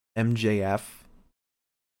MJF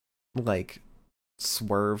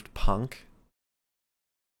swerved Punk,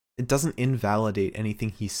 it doesn't invalidate anything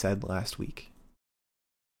he said last week.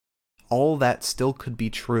 All that still could be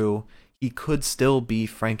true. He could still be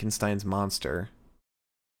Frankenstein's monster,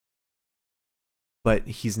 but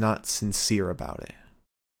he's not sincere about it.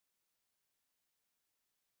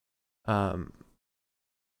 And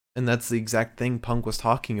that's the exact thing Punk was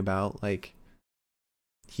talking about. It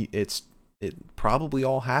probably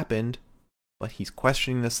all happened, but he's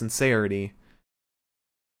questioning the sincerity.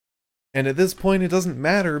 And at this point, it doesn't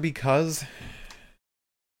matter because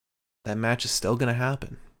that match is still gonna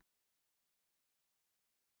happen.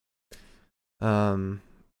 And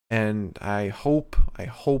I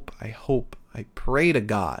pray to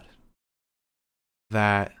God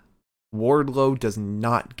that Wardlow does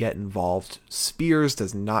not get involved, Spears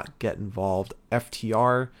does not get involved,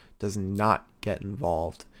 FTR does not get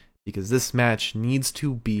involved, because this match needs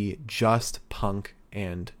to be just Punk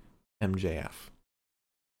and MJF.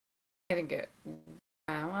 I think it.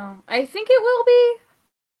 I think it will be.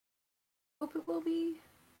 Hope it will be.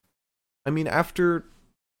 I mean, after.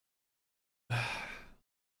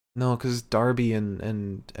 No, because Darby and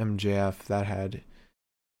MJF, that had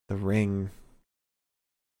the ring.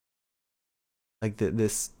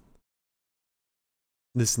 This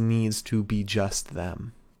needs to be just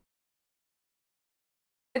them.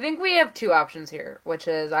 I think we have two options here, which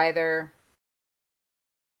is either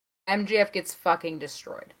MJF gets fucking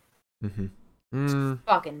destroyed.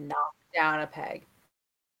 Fucking knocked down a peg.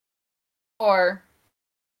 Or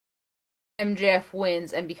MJF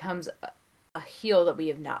wins and becomes a heel that we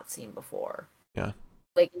have not seen before. Yeah.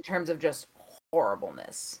 Like in terms of just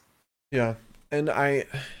horribleness. Yeah. And I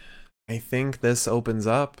think this opens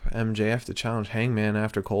up MJF to challenge Hangman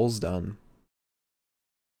after Cole's done.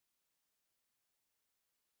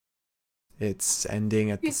 It's ending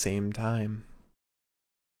at the same time.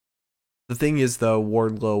 The thing is, though,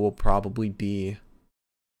 Wardlow will probably be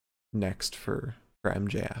next for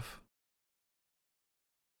MJF.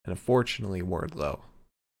 And unfortunately, Wardlow,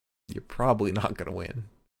 you're probably not going to win.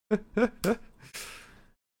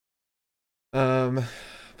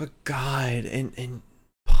 But God, and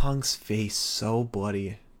Punk's face so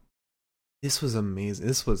bloody. This was amazing.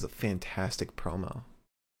 This was a fantastic promo.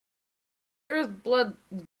 There was blood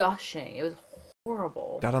gushing. It was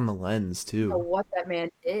horrible. Got on the lens too. I don't know what that man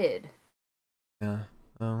did. Yeah,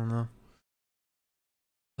 I don't know.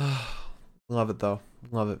 Love it though.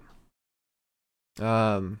 Love it.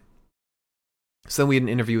 So then we had an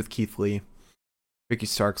interview with Keith Lee. Ricky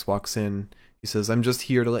Starks walks in. He says, "I'm just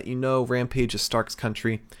here to let you know Rampage is Stark's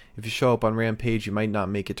country. If you show up on Rampage, you might not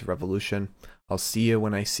make it to Revolution. I'll see you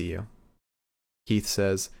when I see you." Keith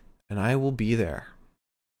says, "And I will be there."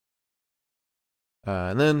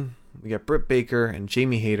 And then we got Britt Baker and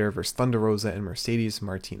Jamie Hayter versus Thunder Rosa and Mercedes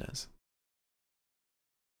Martinez.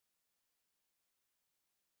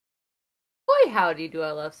 Boy, howdy, do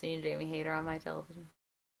I love seeing Jamie Hayter on my television.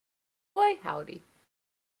 Boy, howdy.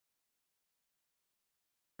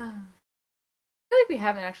 I feel like we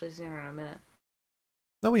haven't actually seen her in a minute.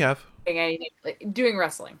 No, we have. Doing anything, like, doing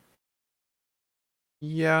wrestling.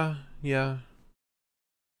 Yeah.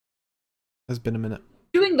 Has been a minute.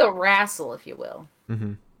 Doing the wrestle, if you will.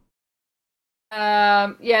 Mm-hmm.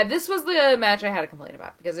 Yeah, this was the match I had to complain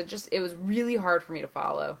about because it was really hard for me to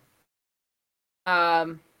follow.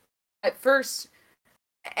 At first,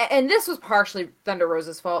 and this was partially Thunder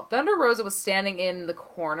Rosa's fault. Thunder Rosa was standing in the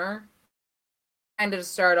corner, kind of to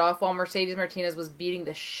start off, while Mercedes Martinez was beating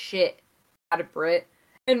the shit out of Britt,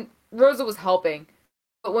 and Rosa was helping.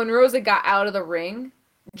 But when Rosa got out of the ring,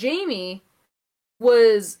 Jamie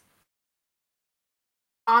was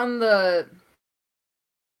on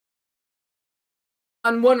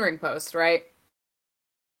one ring post, right?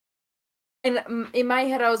 And in my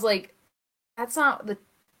head, I was like, "That's not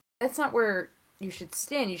where you should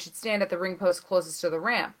stand. You should stand at the ring post closest to the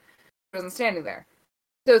ramp." She wasn't standing there,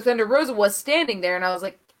 so Thunder Rosa was standing there, and I was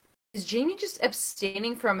like, "Is Jamie just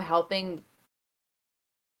abstaining from helping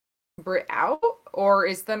Britt out, or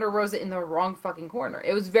is Thunder Rosa in the wrong fucking corner?"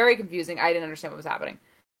 It was very confusing. I didn't understand what was happening.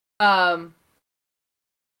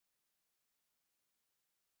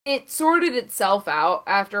 It sorted itself out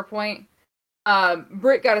after a point.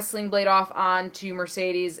 Britt got a sling blade off onto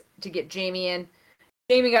Mercedes to get Jamie in.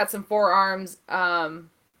 Jamie got some forearms, or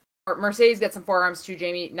Mercedes got some forearms to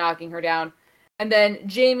Jamie, knocking her down. And then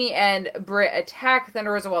Jamie and Britt attack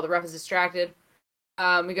Thunder Rosa while the ref is distracted.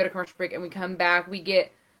 We go to commercial break and we come back. We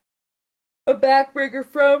get a backbreaker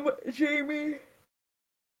from Jamie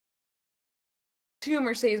to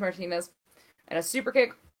Mercedes Martinez and a super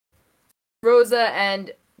kick. Rosa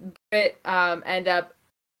and Britt end up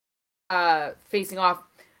facing off.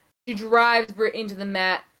 She drives Britt into the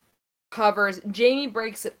mat, covers. Jamie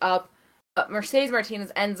breaks it up. Mercedes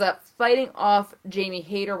Martinez ends up fighting off Jamie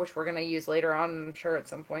Hayter, which we're going to use later on, I'm sure, at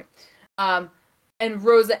some point. And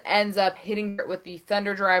Rosa ends up hitting Britt with the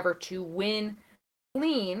Thunder Driver to win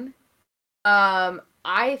clean.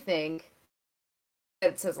 I think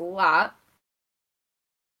that it says a lot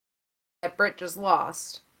that Britt just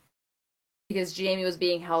lost because Jamie was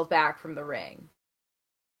being held back from the ring.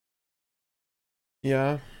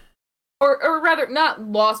 Yeah. Or rather, not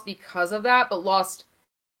lost because of that, but lost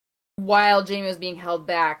while Jamie was being held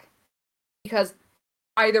back. Because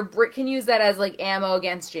either Britt can use that as, like, ammo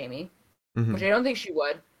against Jamie, Mm-hmm. which I don't think she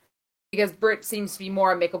would, because Britt seems to be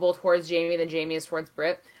more amicable towards Jamie than Jamie is towards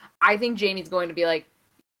Britt. I think Jamie's going to be like,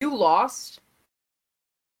 "You lost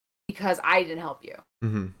because I didn't help you."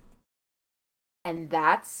 Mm-hmm. And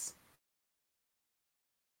that's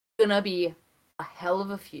gonna be a hell of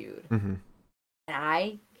a feud. Mm-hmm. And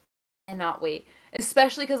I cannot wait.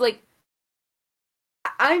 Especially because, like,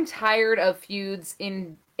 I'm tired of feuds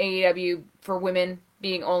in AEW for women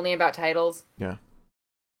being only about titles. Yeah.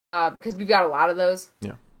 Because we've got a lot of those.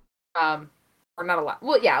 Yeah. Or not a lot.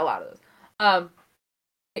 Well, yeah, a lot of those.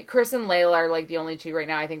 Chris and Layla are, like, the only two right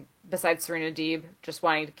now, I think, besides Serena Deeb, just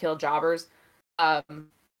wanting to kill jobbers. I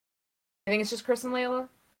think it's just Chris and Layla.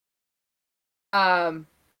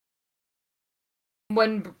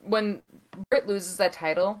 When Britt loses that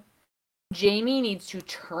title, Jamie needs to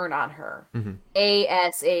turn on her. Mm-hmm.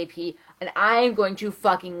 ASAP. And I'm going to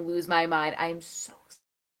fucking lose my mind. I'm so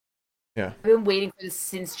Yeah. I've been waiting for this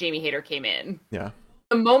since Jamie Hayter came in. Yeah.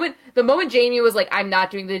 The moment Jamie was like, I'm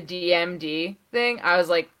not doing the DMD thing, I was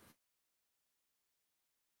like,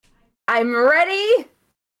 I'm ready.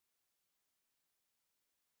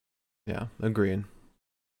 Yeah. Agreed.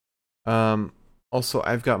 Um, Also,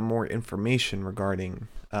 I've got more information regarding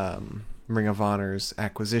Ring of Honor's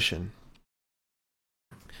acquisition.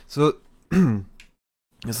 So,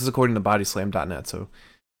 this is according to bodyslam.net, so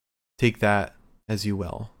take that as you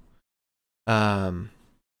will. Um,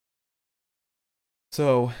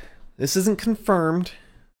 so, this isn't confirmed,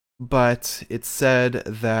 but it said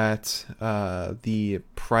that the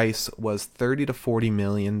price was $30 to $40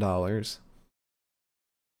 million.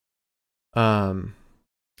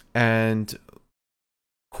 And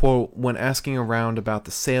quote, when asking around about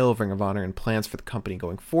the sale of Ring of Honor and plans for the company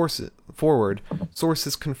going forward,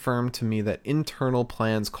 sources confirmed to me that internal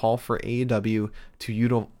plans call for AEW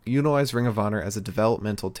to utilize Ring of Honor as a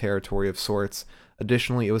developmental territory of sorts.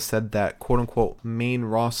 Additionally, it was said that quote unquote main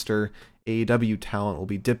roster AEW talent will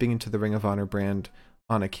be dipping into the Ring of Honor brand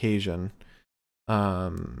on occasion.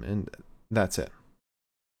 And that's it.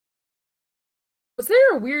 Was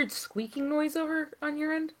there a weird squeaking noise over on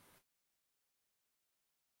your end?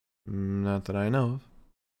 Not that I know of.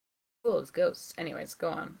 Oh, it's ghosts. Anyways, go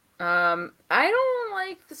on. I don't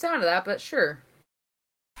like the sound of that, but sure.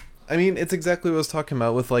 I mean, it's exactly what I was talking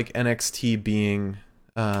about with like NXT being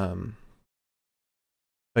like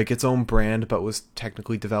its own brand, but was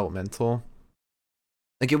technically developmental.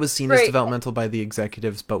 Like it was seen as Right. developmental by the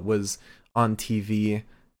executives, but was on TV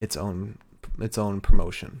its own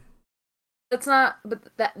promotion. That's not. But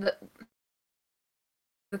the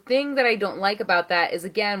thing that I don't like about that is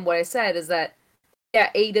again what I said is that yeah,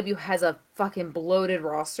 AEW has a fucking bloated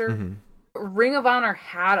roster. Mm-hmm. Ring of Honor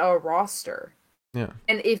had a roster. Yeah.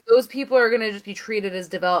 And if those people are going to just be treated as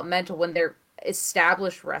developmental when they're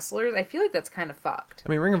established wrestlers, I feel like that's kind of fucked. I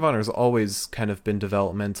mean, Ring of Honor has always kind of been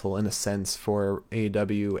developmental in a sense for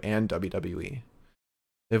AEW and WWE.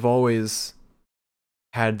 They've always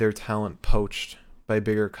had their talent poached by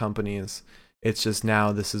bigger companies. It's just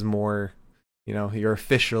now this is more, you're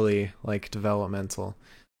officially like developmental.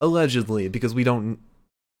 Allegedly, because we don't.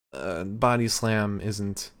 Body Slam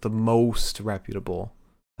isn't the most reputable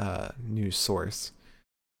news source.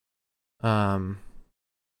 Mariam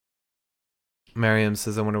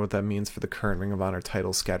says, I wonder what that means for the current Ring of Honor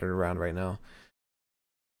title scattered around right now.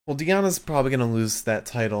 Well, Deanna's probably going to lose that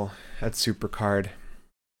title at Supercard.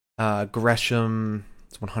 Gresham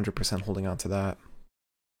is 100% holding on to that.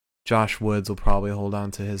 Josh Woods will probably hold on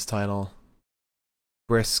to his title.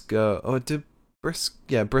 Briscoe's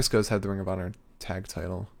had the Ring of Honor tag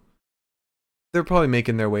title. They're probably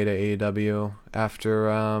making their way to AEW after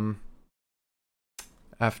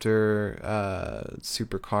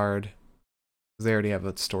Supercard. They already have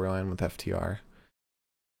a storyline with FTR.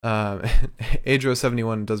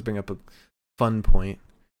 Adro71 does bring up a fun point.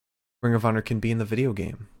 Ring of Honor can be in the video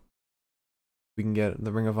game. We can get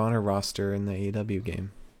the Ring of Honor roster in the AEW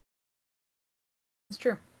game. It's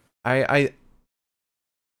true.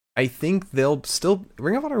 I think they'll still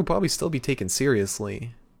Ring of Honor will probably still be taken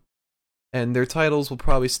seriously. And their titles will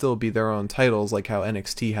probably still be their own titles, like how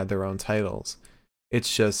NXT had their own titles.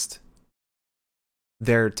 It's just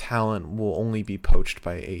their talent will only be poached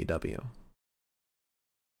by AEW.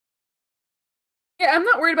 Yeah, I'm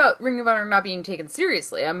not worried about Ring of Honor not being taken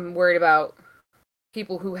seriously. I'm worried about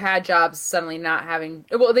people who had jobs suddenly not having.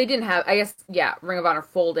 Well, they didn't have. I guess yeah, Ring of Honor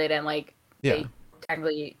folded and like Yeah. they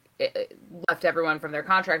technically left everyone from their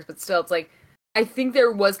contracts, but still, it's like I think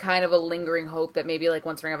there was kind of a lingering hope that maybe like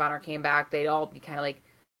once Ring of Honor came back, they'd all be kind of like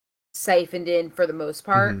siphoned in for the most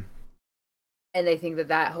part. Mm-hmm. And they think that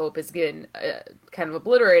that hope is getting kind of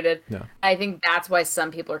obliterated. No. I think that's why some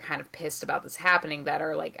people are kind of pissed about this happening that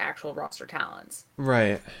are like actual roster talents.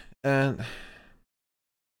 Right. And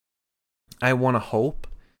I want to hope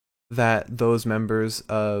that those members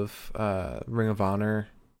of Ring of Honor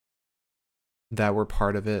that were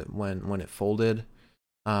part of it when it folded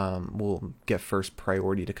will get first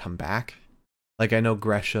priority to come back. Like I know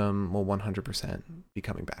Gresham will 100% be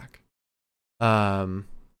coming back.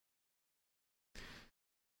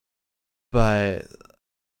 But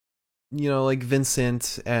like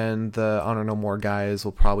Vincent and the Honor No More guys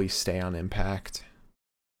will probably stay on Impact.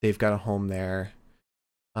 They've got a home there.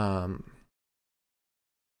 But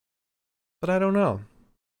I don't know.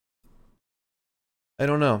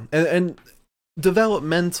 And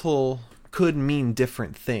developmental could mean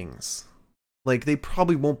different things. Like they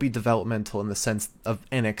probably won't be developmental in the sense of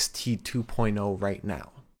NXT 2.0 right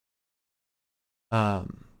now.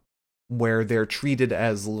 Where they're treated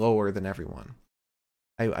as lower than everyone.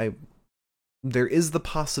 I there is the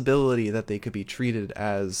possibility that they could be treated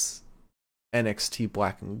as NXT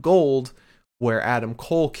Black and Gold, where Adam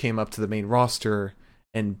Cole came up to the main roster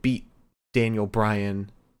and beat Daniel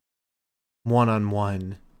Bryan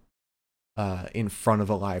one-on-one in front of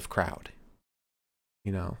a live crowd.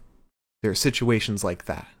 You know, there are situations like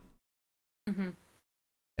that. Mm-hmm.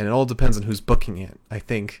 And it all depends on who's booking it. I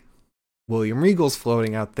think William Regal's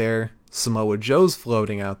floating out there. Samoa Joe's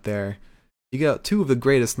floating out there. You got two of the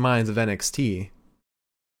greatest minds of NXT.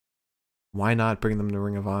 Why not bring them to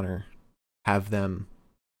Ring of Honor? Have them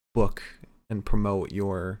book and promote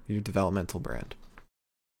your developmental brand.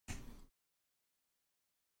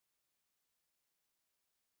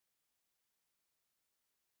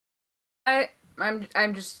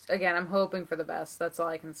 I'm just, again, I'm hoping for the best. That's all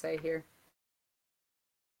I can say here.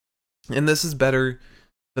 And this is better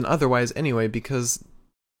than otherwise anyway, because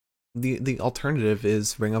the alternative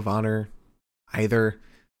is Ring of Honor either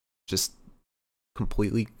just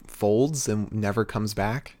completely folds and never comes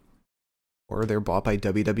back, or they're bought by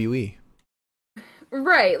WWE.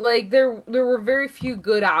 Right, like there were very few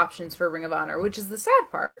good options for Ring of Honor, which is the sad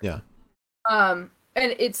part. Yeah. And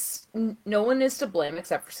it's no one is to blame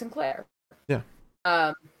except for Sinclair. Yeah.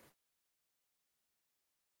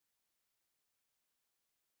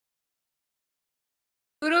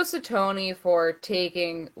 Kudos to Tony for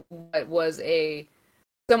taking what was a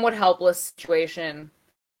somewhat helpless situation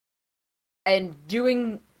and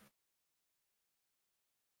doing.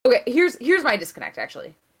 Okay, here's my disconnect,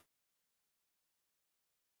 actually.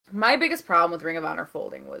 My biggest problem with Ring of Honor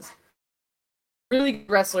folding was really good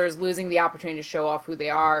wrestlers losing the opportunity to show off who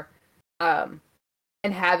they are, and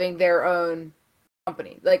having their own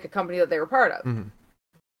company, like a company that they were part of.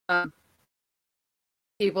 Mm-hmm.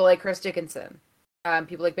 People like Chris Dickinson,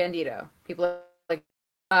 people like Bandito, people like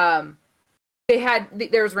there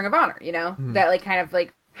was Ring of Honor, you know, that like kind of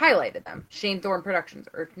like highlighted them. Shane Thorne Productions,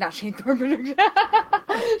 or not Shane Thorne Productions,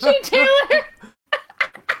 Shane Taylor.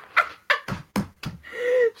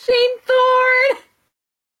 Shane Thorne.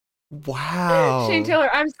 Wow. Shane Taylor,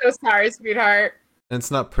 I'm so sorry, sweetheart. And it's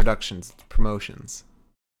not productions, it's promotions.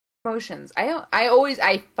 Promotions.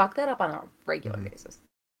 I fuck that up on a regular basis.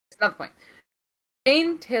 It's not the point.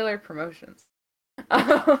 Shane Taylor Promotions.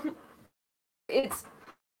 It's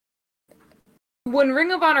when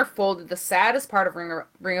Ring of Honor folded. The saddest part of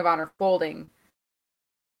Ring of Honor folding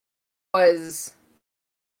was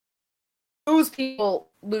those people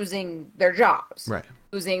losing their jobs, right?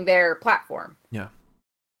 Losing their platform. Yeah.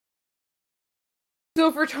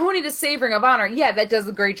 So for Tony to save Ring of Honor, yeah, that does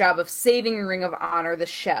a great job of saving Ring of Honor, the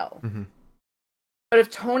shell. Mm-hmm. But if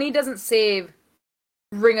Tony doesn't save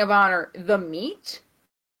Ring of Honor, the meat,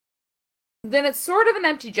 then it's sort of an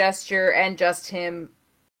empty gesture and just him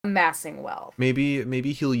amassing wealth. Maybe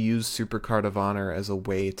he'll use Supercard of Honor as a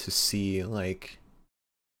way to see like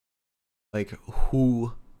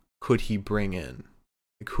who could he bring in,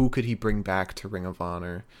 like who could he bring back to Ring of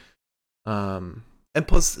Honor, and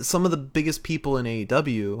plus some of the biggest people in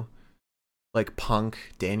AEW, like Punk,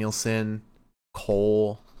 Danielson,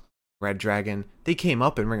 Cole, Red Dragon, they came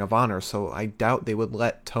up in Ring of Honor, so I doubt they would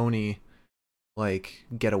let Tony like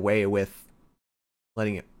get away with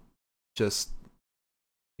letting it just,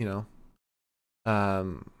 you know,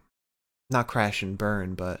 not crash and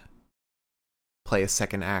burn, but play a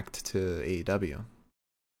second act to AEW.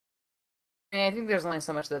 I think there's only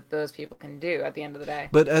so much that those people can do at the end of the day.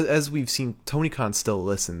 But as we've seen, Tony Khan still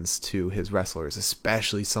listens to his wrestlers,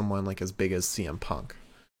 especially someone like as big as CM Punk.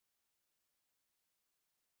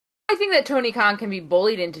 I think that Tony Khan can be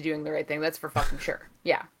bullied into doing the right thing. That's for fucking sure.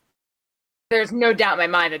 Yeah. There's no doubt in my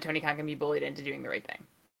mind that Tony Khan can be bullied into doing the right thing.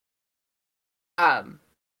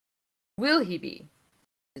 Will he be?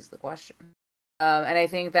 Is the question. And I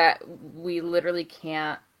think that we literally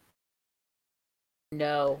can't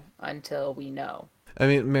know until we know. I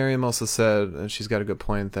mean, Miriam also said, and she's got a good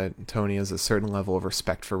point, that Tony has a certain level of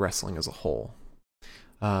respect for wrestling as a whole.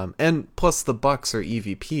 And plus the Bucks are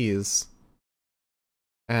EVPs,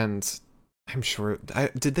 and I'm sure...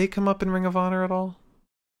 did they come up in Ring of Honor at all?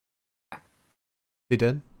 They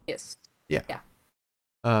did? Yes. Yeah. Yeah.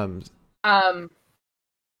 Sorry,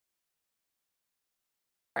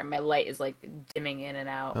 my light is like dimming in and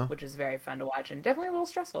out, which is very fun to watch and definitely a little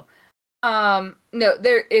stressful. No,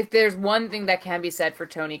 if there's one thing that can be said for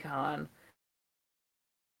Tony Khan,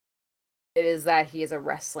 it is that he is a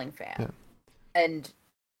wrestling fan. Yeah. And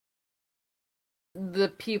the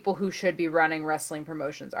people who should be running wrestling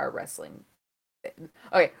promotions are wrestling.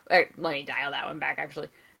 Okay, let me dial that one back, actually.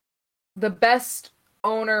 The best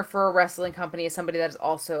owner for a wrestling company is somebody that is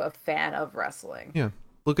also a fan of wrestling. Yeah.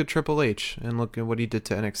 Look at Triple H and look at what he did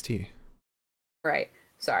to NXT. Right.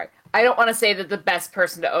 sorry. I don't want to say that the best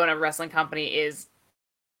person to own a wrestling company is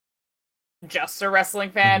just a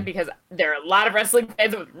wrestling fan, because there are a lot of wrestling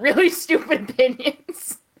fans with really stupid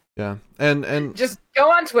opinions. Yeah, and just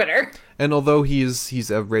go on Twitter. And although he's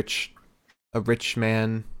a rich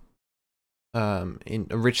man, in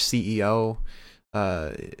a rich CEO,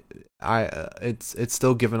 it's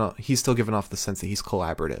still he's still given off the sense that he's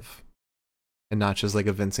collaborative, and not just like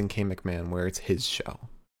a Vincent K. McMahon where it's his show.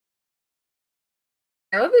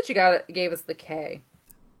 I love that you gave us the K.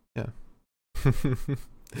 Yeah.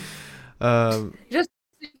 Just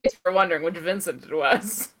in case we're wondering which Vincent it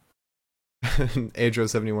was.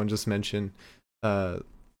 Adro71 just mentioned that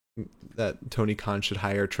Tony Khan should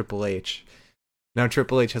hire Triple H. Now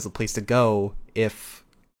Triple H has a place to go if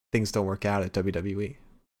things don't work out at WWE.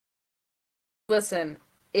 Listen,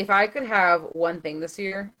 if I could have one thing this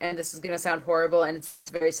year, and this is going to sound horrible and it's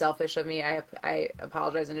very selfish of me, I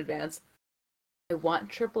apologize in advance. I want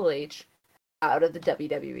Triple H out of the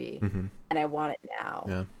WWE, and I want it now.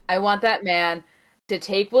 Yeah. I want that man to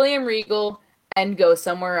take William Regal and go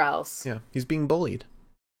somewhere else. Yeah, he's being bullied.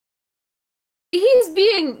 He's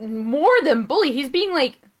being more than bullied. He's being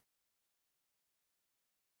like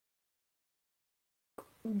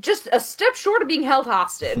just a step short of being held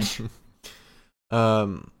hostage.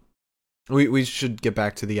 We should get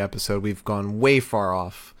back to the episode. We've gone way far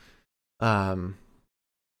off.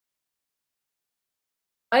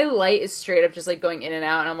 My light is straight up just like going in and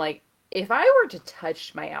out, and I'm like, if I were to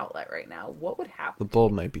touch my outlet right now, what would happen? The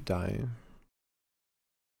bulb might be dying.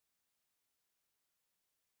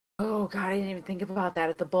 Oh god, I didn't even think about that.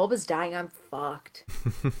 If the bulb is dying, I'm fucked.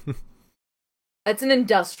 That's an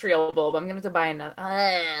industrial bulb. I'm gonna have to buy another.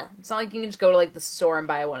 It's not like you can just go to like the store and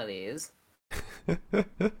buy one of these. I just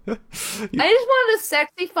wanted a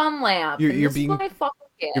sexy, fun lamp. You're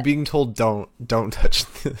being told don't touch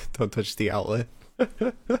the outlet.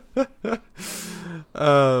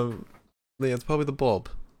 Yeah, it's probably the bulb.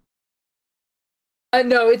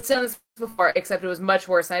 No, it's done this before, except it was much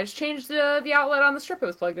worse. And I just changed the outlet on the strip it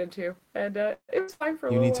was plugged into, and it was fine for a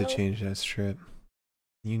little while. You need to change that strip.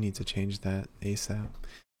 You need to change that ASAP.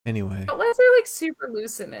 Anyway. Outlets are like super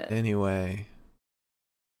loose in it. Anyway.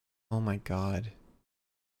 Oh my god.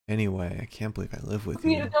 Anyway, I can't believe I live with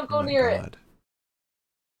you. Don't go near it.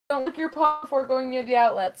 Don't lick your paw before going near the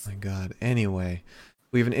outlets. Oh my god. Anyway,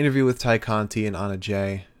 we have an interview with Ty Conti and Anna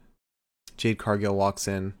Jay. Jade Cargill walks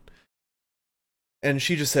in, and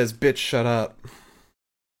she just says, "Bitch, shut up."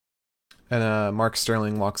 And Mark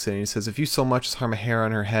Sterling walks in and he says, "If you so much as harm a hair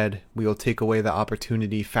on her head, we will take away the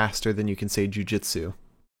opportunity faster than you can say jujitsu."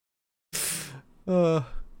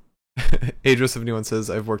 Adro71 says,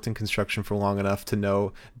 "I've worked in construction for long enough to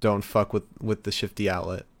know don't fuck with the shifty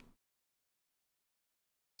outlet.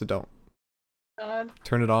 So don't. God.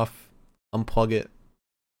 Turn it off, unplug it,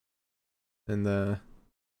 and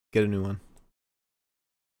get a new one."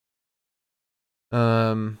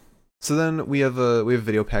 So then we have a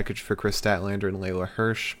video package for Chris Statlander and Layla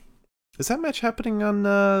Hirsch. Is that match happening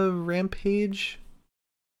on Rampage?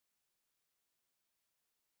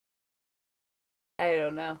 I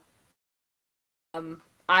don't know.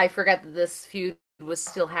 I forgot that this feud was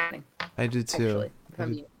still happening. I did too.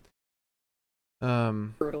 Actually,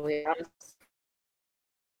 brutally honest.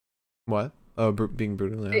 What? Oh, being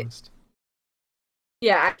brutally honest.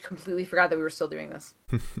 Yeah, I completely forgot that we were still doing this.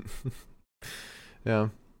 Yeah.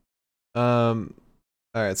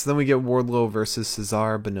 Alright, so then we get Wardlow versus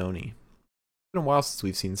Cesar Bononi. It's been a while since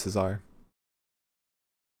we've seen Cesar.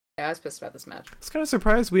 Yeah, I was pissed about this match. I was kind of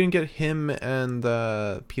surprised we didn't get him and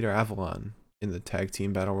Peter Avalon in the tag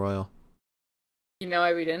team battle royal. You know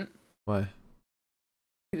why we didn't? Why?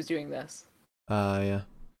 He was doing this. Yeah.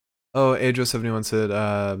 Oh, Adro71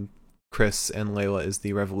 said Chris and Layla is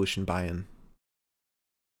the Revolution buy-in.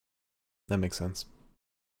 That makes sense.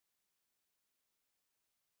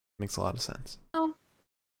 Makes a lot of sense. Oh.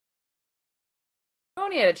 I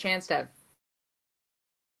only had a chance to have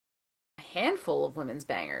a handful of women's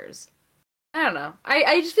bangers. I don't know.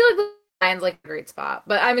 I just feel like the line's like a great spot,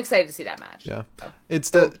 but I'm excited to see that match. Yeah. So,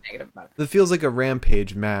 it's that it feels like a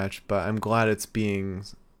Rampage match, but I'm glad it's being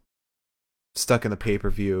stuck in the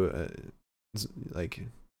pay-per-view, like,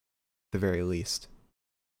 the very least.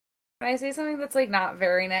 Can I say something that's, like, not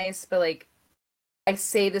very nice, but, like, I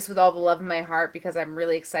say this with all the love in my heart because I'm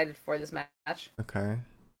really excited for this match. Okay.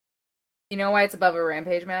 You know why it's above a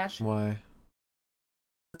Rampage match? Why?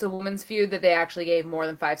 It's a women's feud that they actually gave more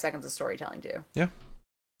than 5 seconds of storytelling to. Yeah.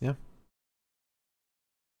 Yeah.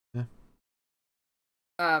 Yeah.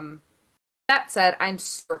 That said, I'm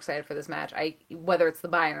super excited for this match. Whether it's the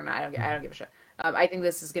buy-in or not, I don't give a shit. I think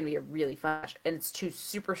this is going to be a really fun match, and it's two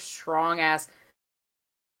super strong ass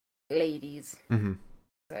ladies. Mm-hmm.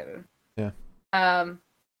 Excited. Yeah. Um.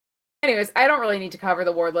 Anyways, I don't really need to cover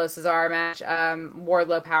the Wardlow Cesaro match.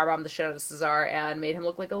 Wardlow powerbombed the shit out of Cesaro and made him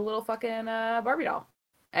look like a little fucking Barbie doll.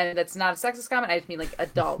 And that's not a sexist comment. I just mean like a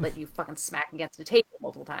doll that you fucking smack against a table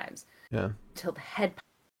multiple times. Yeah. Until the head pops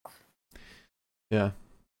off. Yeah.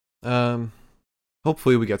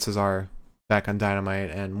 Hopefully we get Cesaro back on Dynamite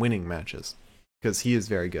and winning matches because he is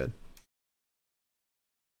very good.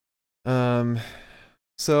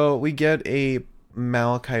 So we get a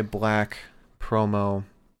Malachi Black promo.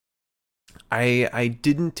 I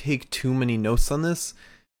didn't take too many notes on this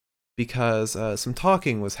because some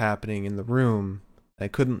talking was happening in the room. I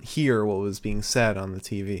couldn't hear what was being said on the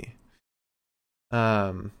TV.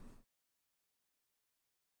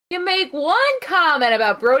 You make one comment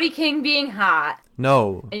about Brody King being hot.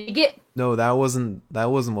 No. And you get No, that wasn't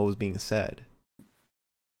what was being said.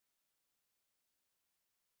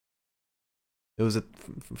 It was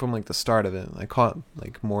from like the start of it. I caught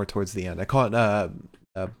like more towards the end. I caught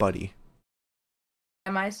Buddy.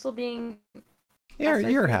 Am I still being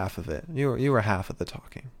You're half of it. You were half of the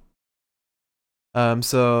talking.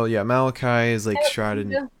 So yeah, Malachi is like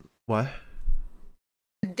shrouded in... What?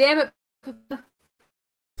 Damn it.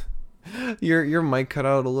 Your mic cut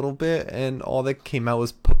out a little bit and all that came out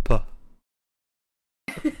was papa.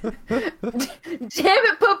 Damn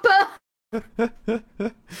it, Papa.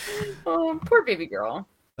 Oh, poor baby girl.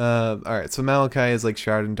 Alright, so Malachi is like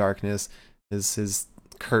shrouded in darkness. His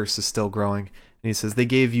curse is still growing. And he says, they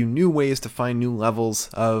gave you new ways to find new levels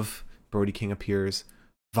of Brody King appears.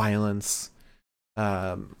 Violence.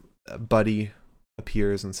 Buddy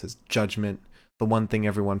appears and says, judgment. The one thing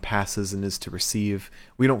everyone passes and is to receive.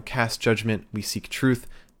 We don't cast judgment. We seek truth.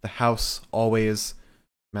 The house always,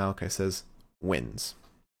 Malachi says, wins.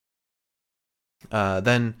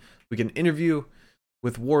 Then we get an interview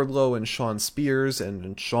with Wardlow and Sean Spears,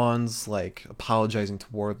 and Sean's like apologizing to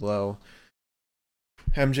Wardlow.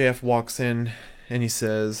 MJF walks in and he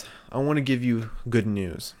says, I want to give you good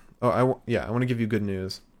news. I want to give you good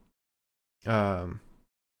news.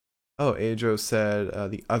 Adro said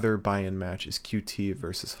the other buy-in match is QT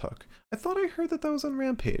versus Hook. I thought I heard that was on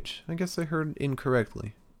Rampage. I guess I heard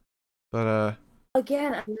incorrectly. But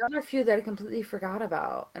again, another feud that I completely forgot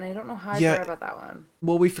about, and I don't know how I forgot about that one.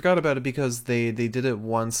 Well, we forgot about it because they did it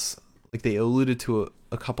once, like they alluded to it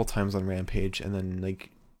a couple times on Rampage, and then like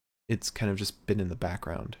it's kind of just been in the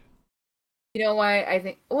background. You know why I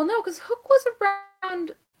think? Well, no, because Hook was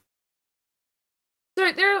around.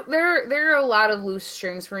 There are a lot of loose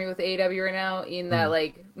strings for me with AEW right now. In that,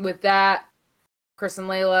 like with that, Chris and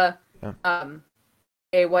Layla,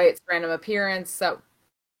 Jay White's random appearance that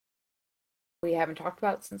we haven't talked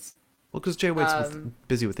about since. Well, because Jay White's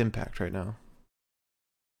busy with Impact right now.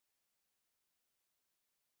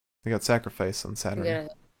 They got Sacrifice on Saturday.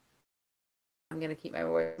 I'm gonna keep my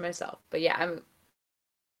word to myself, but yeah, I'm.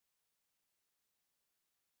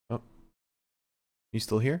 Oh, you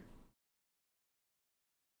still here?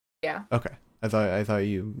 Yeah. Okay. I thought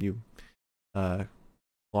you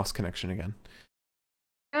lost connection again.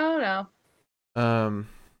 Oh no.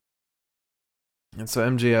 And so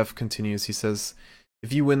MJF continues. He says,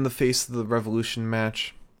 if you win the Face of the Revolution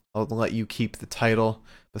match, I'll let you keep the title.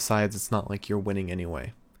 Besides, it's not like you're winning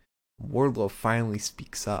anyway. Wardlow finally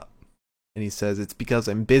speaks up. And he says, it's because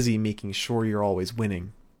I'm busy making sure you're always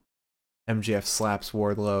winning. MJF slaps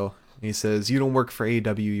Wardlow. And he says, you don't work for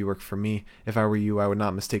AEW, you work for me. If I were you, I would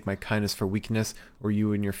not mistake my kindness for weakness, or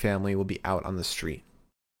you and your family will be out on the street.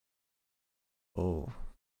 Oh.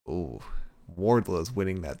 Wardlow's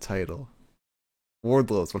winning that title.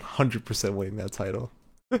 Wardlow's 100% winning that title.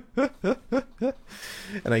 And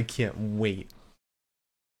I can't wait.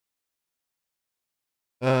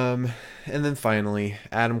 And then finally,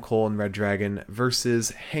 Adam Cole and Red Dragon versus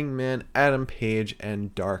Hangman, Adam Page,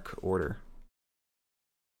 and Dark Order.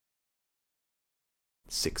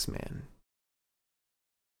 6-man.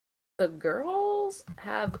 The girls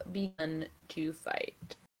have begun to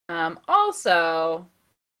fight. Also,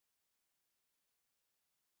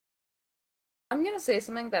 I'm gonna say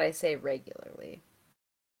something that I say regularly.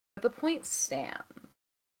 But the point stands.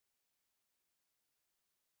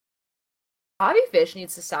 Bobby Fish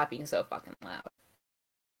needs to stop being so fucking loud.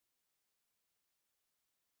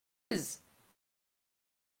 He's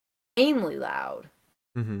insanely loud.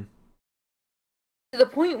 Mm-hmm. To the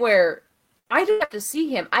point where I don't have to see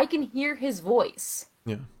him. I can hear his voice.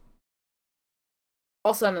 Yeah.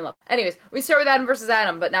 Also, I'm in love. Anyways, we start with Adam versus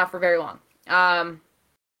Adam, but not for very long.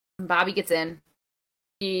 Bobby gets in.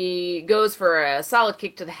 He goes for a solid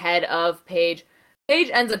kick to the head of Paige. Paige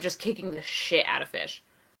ends up just kicking the shit out of Fish.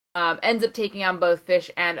 ends up taking on both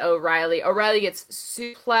Fish and O'Reilly. O'Reilly gets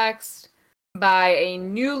suplexed by a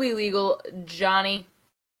newly legal Johnny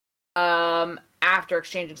after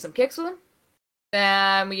exchanging some kicks with him.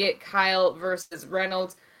 Then we get Kyle versus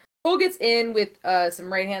Reynolds. Cole gets in with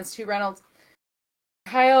some right hands to Reynolds.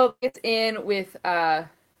 Kyle gets in with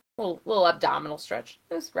little abdominal stretch.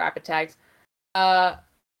 Just rapid tags.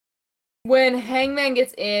 When Hangman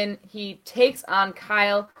gets in, he takes on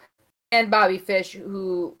Kyle and Bobby Fish,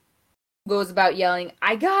 who goes about yelling,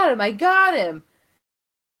 I got him,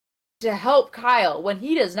 to help Kyle, when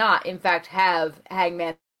he does not, in fact, have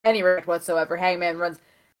Hangman any respect whatsoever. Hangman runs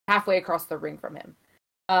halfway across the ring from him.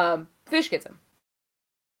 Fish gets him.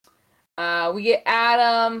 We get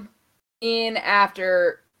Adam in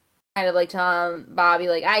after kind of like telling Bobby,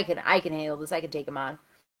 like, I can handle this, I can take him on.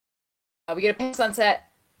 We get a pink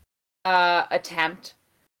sunset attempt,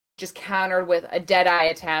 just countered with a Deadeye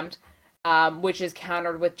attempt, which is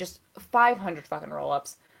countered with just 500 fucking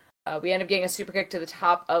roll-ups. We end up getting a super kick to the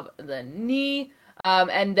top of the knee,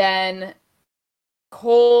 and then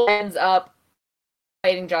Cole ends up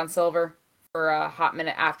fighting John Silver for a hot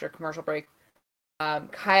minute after commercial break.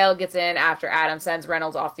 Kyle gets in after Adam sends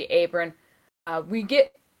Reynolds off the apron. We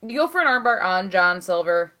go for an armbar on John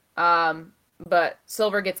Silver, but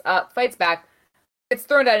Silver gets up, fights back, gets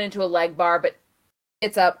thrown down into a leg bar, but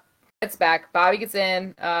gets up, gets back. Bobby gets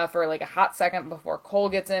in for like a hot second before Cole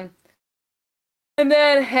gets in. And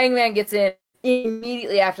then Hangman gets in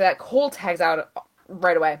immediately after that. Cole tags out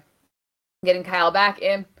right away, getting Kyle back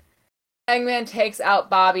in. Hangman takes out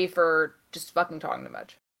Bobby for just fucking talking too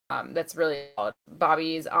much. That's really all.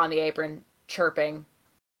 Bobby's on the apron chirping,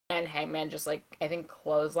 and Hangman just, like, I think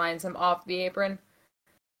clotheslines him off the apron.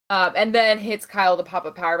 And then hits Kyle the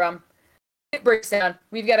pop-up powerbomb. It breaks down.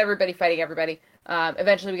 We've got everybody fighting everybody.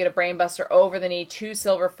 Eventually we get a brainbuster over the knee to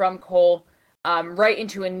Silver from Cole, right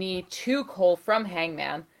into a knee to Cole from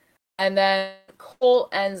Hangman. And then Cole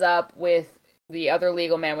ends up with the other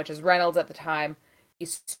legal man, which is Reynolds at the time. He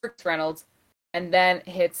strips Reynolds and then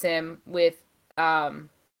hits him with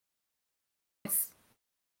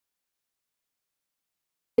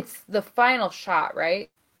it's the final shot, right?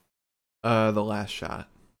 The last shot.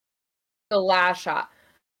 The last shot.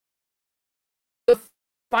 The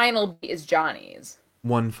final beat is Johnny's.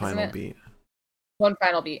 One final beat. One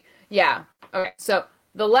final beat. Yeah. Okay. So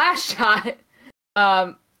the last shot,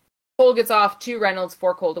 Cole gets off to Reynolds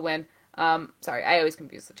for Cole to win. Sorry, I always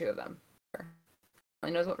confuse the two of them. He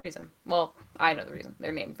knows what reason. Well, I know the reason.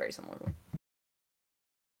 They're named very similarly.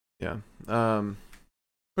 Yeah.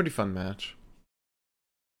 Pretty fun match.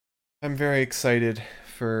 I'm very excited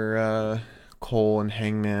for Cole and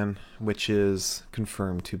Hangman, which is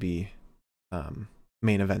confirmed to be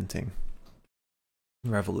main eventing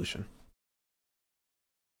Revolution.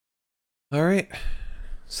 All right.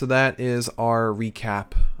 So that is our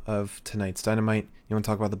recap of tonight's Dynamite. You want to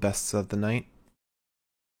talk about the bests of the night?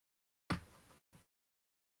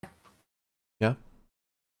 Yeah?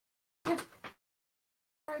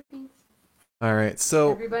 All right.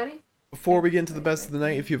 So everybody, before we get into the best of the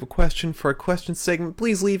night, if you have a question for our question segment,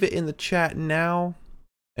 please leave it in the chat now,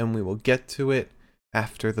 and we will get to it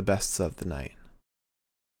after the bests of the night.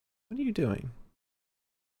 What are you doing?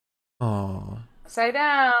 Aww. Upside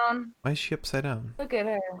down. Why is she upside down? Look at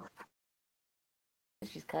her.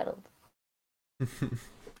 She's cuddled.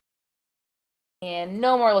 And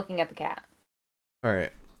no more looking at the cat.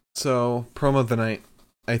 Alright. So, promo of the night.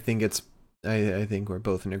 I think we're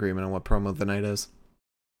both in agreement on what promo of the night is.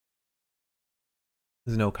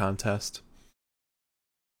 There's no contest.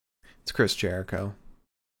 It's Chris Jericho.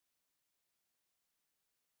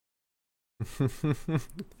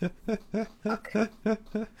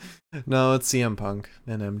 No, it's CM Punk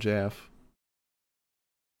and MJF.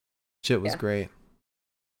 Shit was great.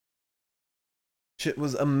 Shit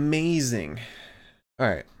was amazing.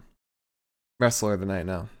 Alright. Wrestler of the night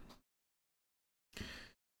now.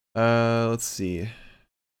 Let's see.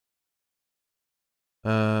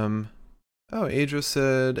 Adra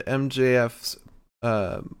said MJF's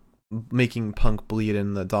making Punk bleed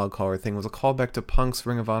in the dog collar thing was a callback to Punk's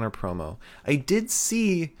Ring of Honor promo. I did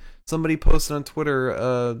see somebody posted on Twitter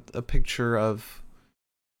a picture of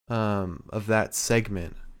that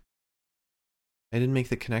segment. I didn't make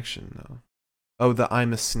the connection though. Oh, the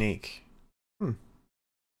I'm a Snake.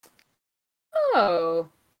 Oh.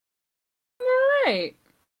 Alright.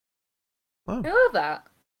 Wow. I love that.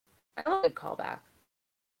 I love a good callback.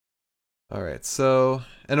 Alright, so,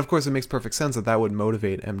 and of course it makes perfect sense that would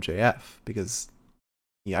motivate MJF, because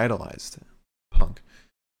he idolized Punk.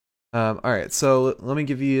 Alright, so let me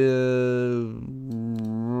give you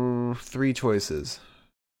 3 choices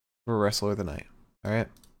for Wrestler of the Night. Alright?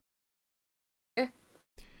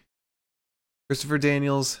 Christopher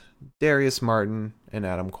Daniels, Darius Martin, and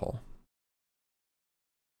Adam Cole.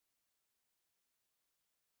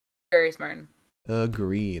 Very smart.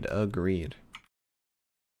 Agreed.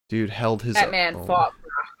 Dude held his That man own. fought for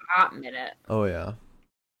a hot minute. Oh yeah.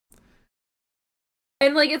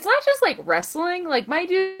 And like it's not just like wrestling, like my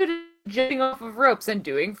dude is jumping off of ropes and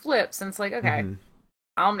doing flips, and it's like, okay,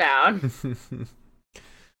 calm down.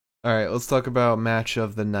 All right, let's talk about match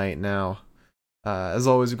of the night now. As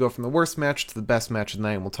always, we go from the worst match to the best match of the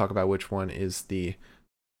night, and we'll talk about which one is the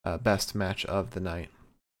best match of the night.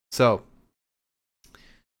 So,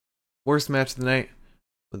 worst match of the night,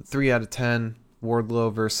 with 3 out of 10,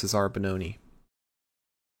 Wardlow versus Arbononi.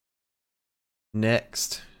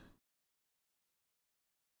 Next,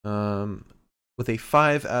 with a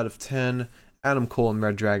 5 out of 10, Adam Cole and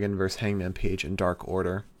Red Dragon versus Hangman Page in Dark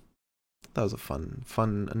Order. That was a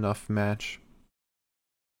fun enough match.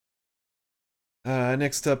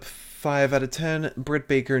 Next up, 5 out of 10, Britt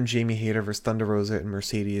Baker and Jamie Hayter versus Thunder Rosa and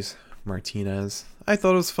Mercedes Martinez. I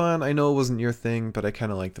thought it was fun. I know it wasn't your thing, but I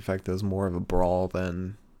kind of like the fact that it was more of a brawl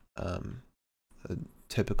than a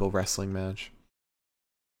typical wrestling match.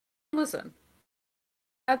 Listen,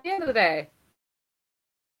 at the end of the day,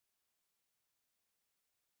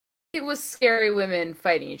 it was scary women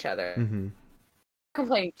fighting each other. Mm-hmm.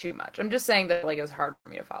 Complaining too much. I'm just saying that like it was hard for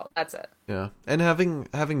me to follow. That's it. Yeah, and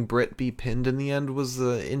having Britt be pinned in the end was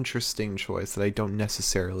an interesting choice that I don't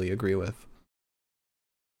necessarily agree with.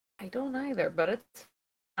 I don't either, but it's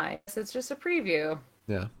nice. It's just a preview.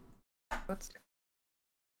 Yeah.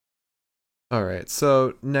 All right,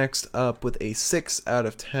 so next up with a 6 out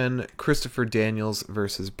of 10, Christopher Daniels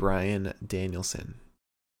versus Bryan Danielson.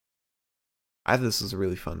 I thought this was a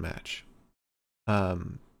really fun match.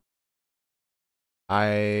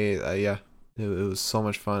 Yeah, it was so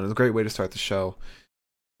much fun. It was a great way to start the show.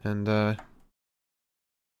 And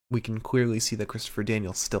we can clearly see that Christopher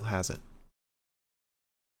Daniels still has it.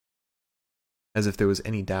 As if there was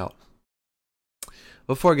any doubt.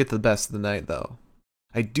 Before I get to the best of the night, though,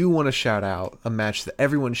 I do want to shout out a match that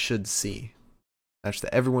everyone should see. A match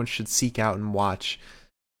that everyone should seek out and watch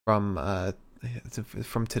from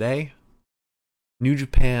today. New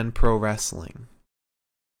Japan Pro Wrestling.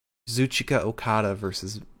 Kazuchika Okada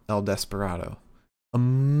versus El Desperado.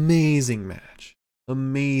 Amazing match.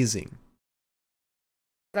 Amazing.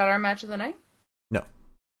 Is that our match of the night? No.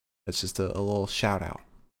 That's just a little shout out.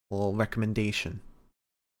 A little recommendation.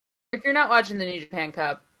 If you're not watching the New Japan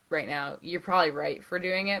Cup right now, you're probably right for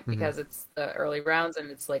doing it because it's the early rounds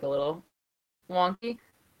and it's like a little wonky.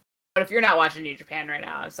 But if you're not watching New Japan right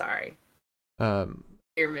now, I'm sorry.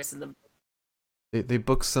 You're missing the... They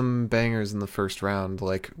booked some bangers in the first round,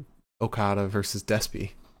 like Okada versus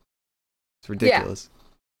Despy. It's ridiculous.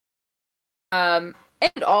 Yeah.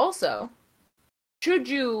 And also, should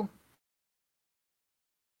you...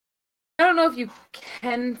 I don't know if you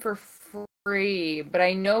can for free, but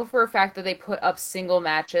I know for a fact that they put up single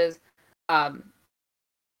matches.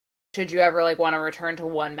 Should you ever like want to return to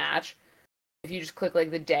one match, if you just click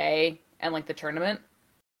like the day and like the tournament,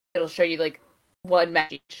 it'll show you like one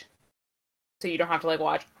match each. So you don't have to like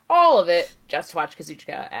watch all of it just to watch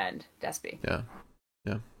Kazuchika and Despy. Yeah.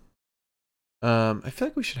 I feel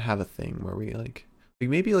like we should have a thing where we like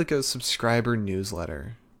maybe like a subscriber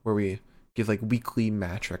newsletter where we give like weekly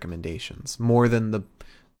match recommendations more than the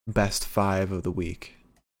best 5 of the week.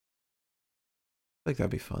 I think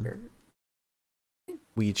that'd be fun. Sure.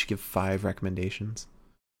 We each give 5 recommendations.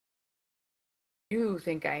 You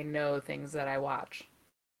think I know things that I watch.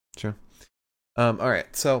 Sure.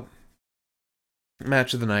 Alright, so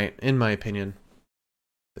match of the night, in my opinion,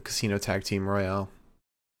 the Casino Tag Team Royale.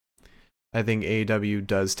 I think AEW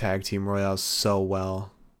does Tag Team Royale so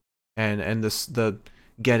well. And the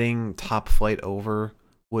getting Top Flight over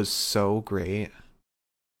was so great.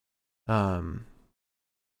 And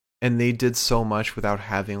they did so much without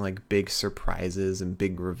having like big surprises and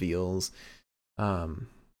big reveals. And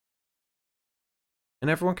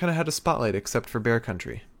everyone kind of had a spotlight except for Bear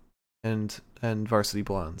Country and Varsity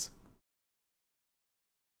Blondes.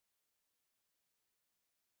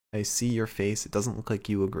 I see your face. It doesn't look like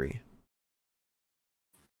you agree.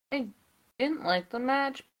 I didn't like the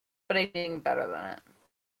match, but I think better than it.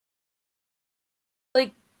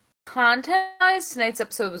 Like, content-wise, tonight's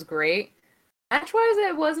episode was great. Match-wise,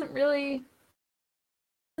 it wasn't really...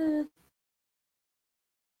 It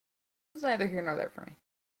was neither here nor there for me.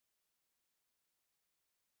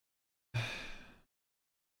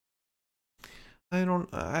 I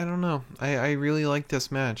don't know. I really liked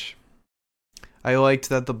this match. I liked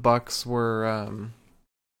that the Bucks were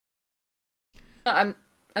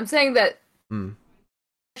I'm saying that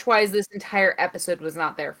match-wise, this entire episode was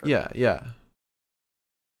not there for me. Yeah.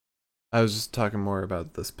 I was just talking more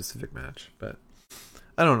about the specific match, but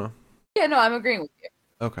I don't know. Yeah, no, I'm agreeing with you.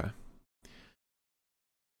 Okay.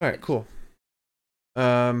 All right, cool.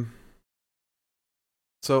 Um,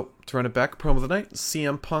 so to run it back, promo of the night: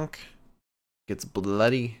 CM Punk gets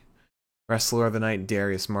bloody. Wrestler of the night: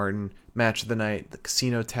 Darius Martin. Match of the night: the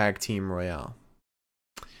Casino Tag Team Royale.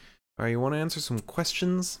 All right, you want to answer some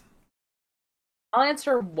questions? I'll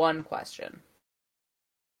answer one question.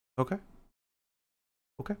 Okay.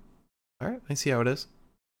 Okay. All right, I see how it is.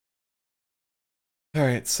 All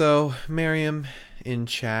right, so Miriam in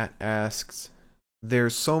chat asks,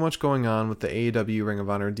 there's so much going on with the AEW Ring of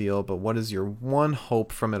Honor deal, but what is your one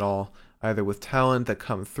hope from it all? Either with talent that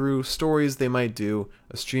come through, stories they might do,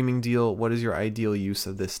 a streaming deal, what is your ideal use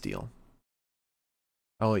of this deal?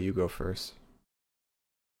 I'll let you go first.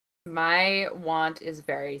 My want is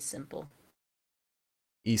very simple.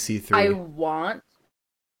 EC3.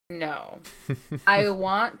 No. I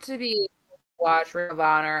want to be able to watch Ring of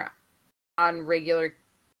Honor on regular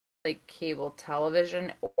like cable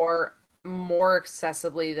television or more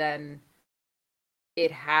accessibly than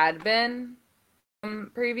it had been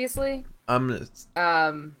previously. I'm gonna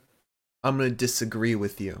Um I'm gonna disagree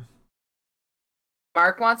with you.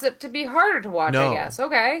 Mark wants it to be harder to watch, I No. guess.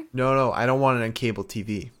 Okay. No, I don't want it on cable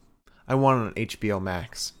TV. I want it on HBO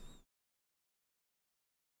Max.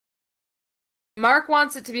 Mark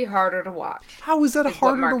wants it to be harder to watch. How is that Is what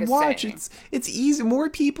harder to Mark is watch? saying. It's easy. More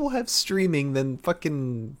people have streaming than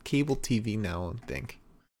fucking cable TV now, I think.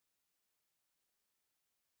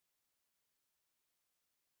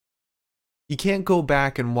 You can't go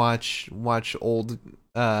back and watch old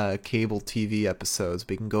cable TV episodes,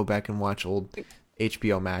 but you can go back and watch old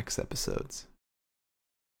HBO Max episodes.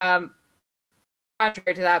 Um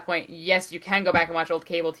Contrary to that point, yes, you can go back and watch old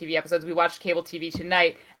cable TV episodes. We watched cable TV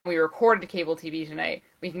tonight. We recorded cable TV tonight.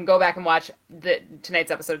 We can go back and watch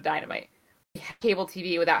tonight's episode of Dynamite. We have cable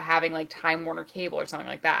TV without having like Time Warner Cable or something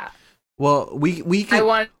like that. Well, we I can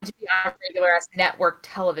want it to be on regular as network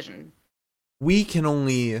television. we can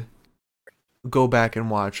only go back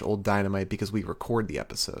and watch old Dynamite because we record the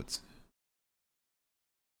episodes.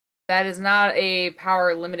 That is not a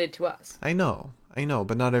power limited to us. I know,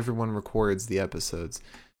 but not everyone records the episodes.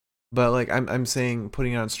 But like I'm saying,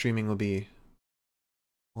 putting it on streaming will be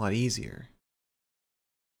a lot easier.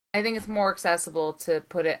 I think it's more accessible to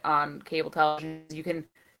put it on cable television. You can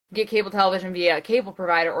get cable television via a cable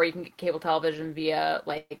provider, or you can get cable television via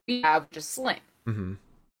like we have just Sling. Mm-hmm.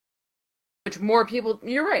 Which more people,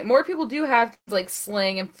 you're right, more people do have like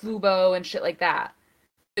Sling and Fubo and shit like that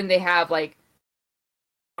than they have like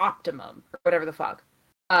Optimum or whatever the fuck.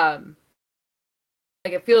 Um,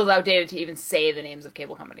 like it feels outdated to even say the names of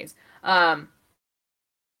cable companies. I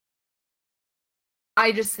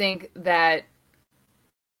just think that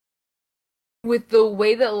with the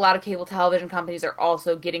way that a lot of cable television companies are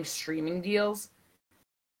also getting streaming deals,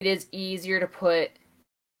 it is easier to put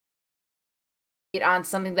it on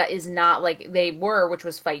something that is not like they were, which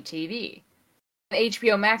was Fight TV.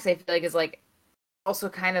 HBO Max, I feel like, is like also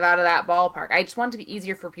kind of out of that ballpark. I just want it to be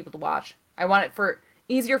easier for people to watch. I want it for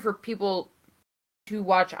easier for people to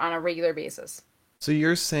watch on a regular basis. So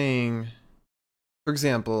you're saying, for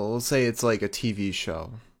example, let's say it's like a TV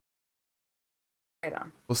show. Right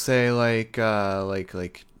on. We'll say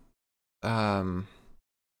um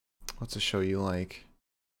what's a show you like?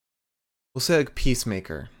 We'll say like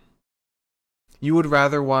Peacemaker. You would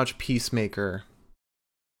rather watch Peacemaker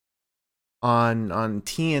on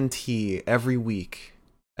TNT every week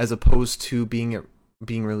as opposed to being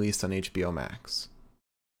released on HBO Max.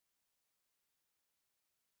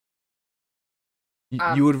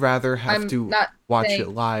 You would rather have I'm to not watch saying, it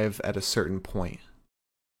live at a certain point.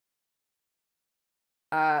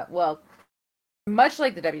 well, much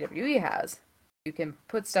like the WWE has, you can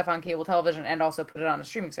put stuff on cable television and also put it on a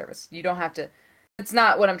streaming service. You don't have to. It's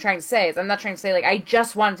not what I'm trying to say. I'm not trying to say like I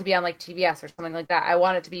just want it to be on like TBS or something like that. I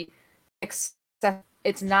want it to be It's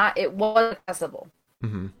not. It was accessible.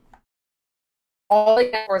 Mm-hmm. All I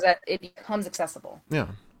get is that it becomes accessible. Yeah.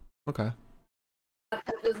 Okay. It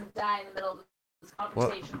doesn't die in the middle of this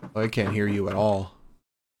conversation. Well, I can't hear you at all.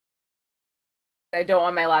 I don't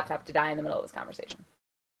want my laptop to die in the middle of this conversation.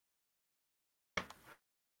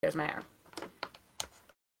 There's my arm.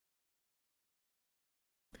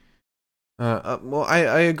 Well, I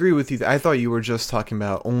agree with you. I thought you were just talking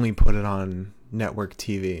about only put it on network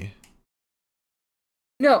TV.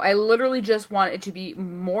 No, I literally just want it to be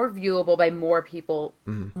more viewable by more people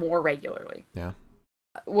more regularly. Yeah.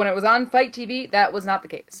 When it was on Fight TV, that was not the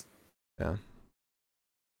case. Yeah.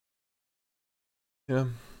 Yeah.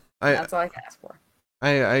 That's all I can ask for.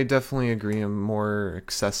 I definitely agree. A more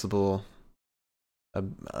accessible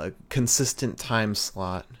a consistent time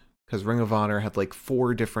slot, because Ring of Honor had like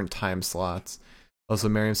 4 different time slots. Also,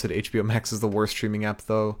 Miriam said HBO Max is the worst streaming app,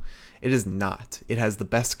 though. It is not. It has the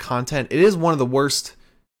best content. It is one of the worst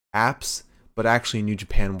apps, but actually New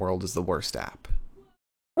Japan World is the worst app.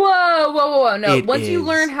 Whoa, whoa, whoa, whoa. No, It once you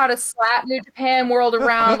learn is. how to slap New Japan World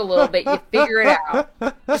around a little bit, you figure it out.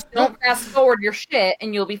 Just don't fast forward your shit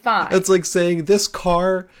and you'll be fine. It's like saying this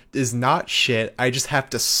car is not shit. I just have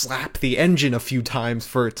to slap the engine a few times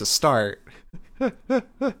for it to start.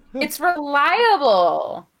 It's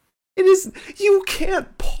reliable. It is. You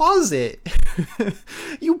can't pause it.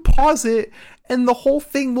 You pause it and the whole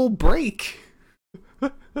thing will break.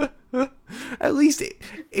 At least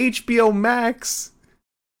HBO Max.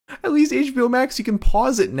 At least HBO Max, you can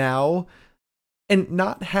pause it now and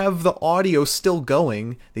not have the audio still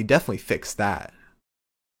going. They definitely fixed that.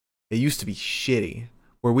 It used to be shitty,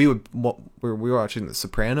 where we were watching The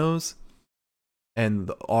Sopranos, and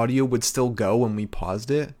the audio would still go when we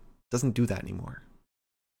paused it. It doesn't do that anymore.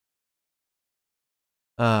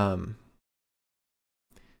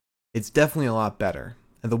 It's definitely a lot better.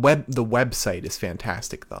 And the website is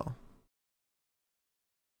fantastic, though.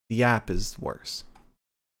 The app is worse.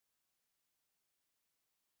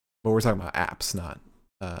 But we're talking about apps, not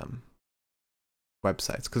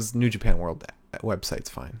websites, because New Japan World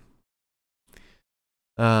website's fine.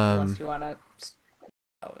 Unless you want to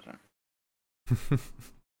television.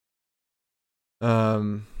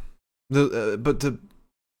 But to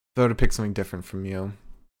pick something different from you,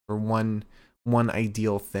 or one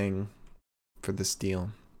ideal thing for this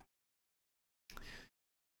deal.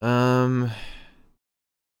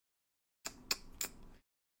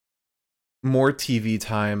 More TV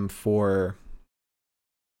time for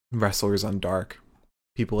wrestlers on Dark,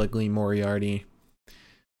 people like Lee Moriarty,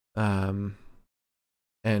 and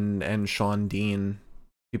Sean Dean,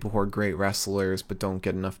 people who are great wrestlers but don't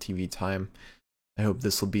get enough TV time. I hope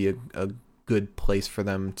this will be a good place for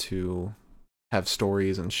them to have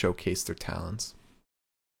stories and showcase their talents.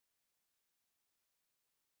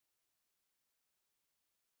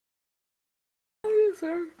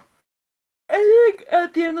 I think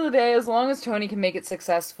at the end of the day, as long as Tony can make it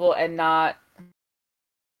successful and not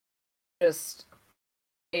just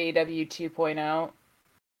AEW 2.0,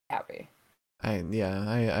 happy.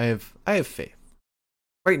 I have faith.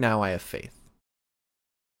 Right now I have faith.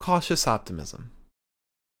 Cautious optimism.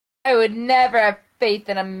 I would never have faith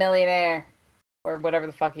in a millionaire. Or whatever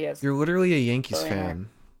the fuck he is. You're literally a Yankees fan.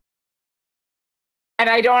 And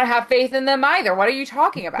I don't have faith in them either. What are you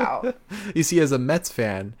talking about? You see, as a Mets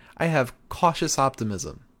fan, I have cautious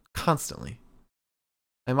optimism. Constantly.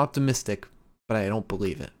 I'm optimistic, but I don't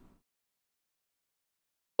believe it.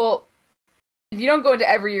 Well, if you don't go into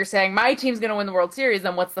every year saying, my team's going to win the World Series,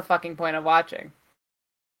 then what's the fucking point of watching?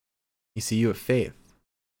 You see, you have faith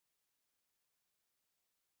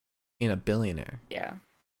in a billionaire. Yeah.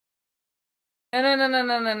 No.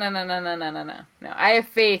 No, I have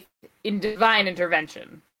faith in divine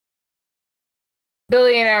intervention.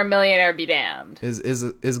 Billionaire, millionaire, be damned.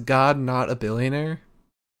 Is God not a billionaire?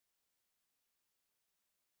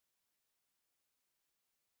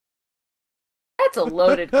 That's a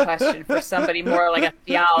loaded question for somebody more like a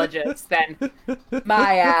theologist than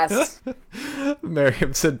my ass.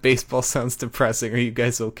 Miriam said baseball sounds depressing. Are you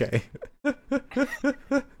guys okay?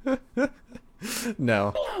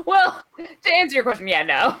 No. Well, to answer your question, yeah,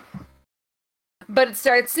 no. But it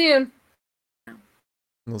starts soon.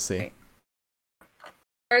 We'll see. Okay.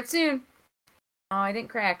 Starts soon. Oh, I didn't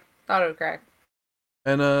crack. Thought it would crack.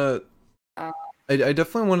 And I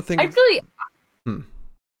definitely want to think. I really.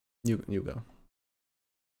 You go.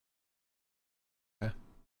 Okay.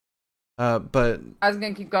 But I was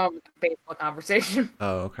gonna keep going with the baseball conversation.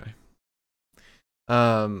 Oh,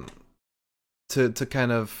 okay. To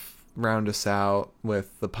kind of round us out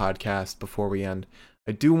with the podcast before we end,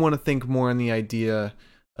 I do want to think more on the idea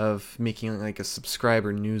of making like a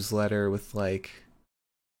subscriber newsletter with like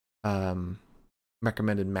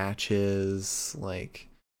recommended matches. Like,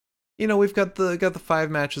 you know, we've got the 5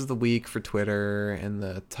 matches of the week for Twitter and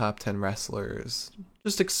the top 10 wrestlers.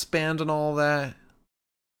 Just expand on all that.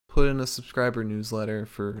 Put in a subscriber newsletter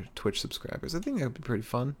for Twitch subscribers. I think that would be pretty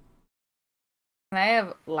fun. Can I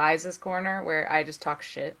have Liza's corner where I just talk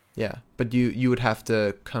shit? Yeah, but you would have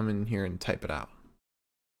to come in here and type it out.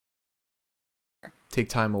 Sure. Take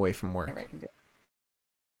time away from work. I can do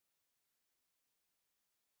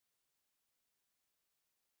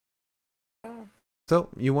it. So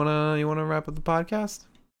you wanna wrap up the podcast?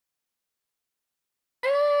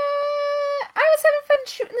 I was having fun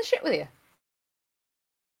shooting the shit with you.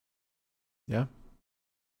 Yeah.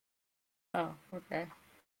 Oh, okay.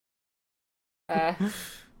 Uh,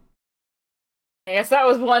 I guess that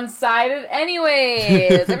was one-sided.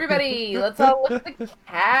 Anyways, everybody, let's all look at the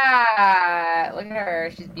cat. Look at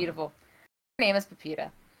her. She's beautiful. Her name is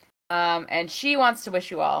Pepita. And she wants to wish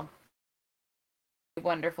you all a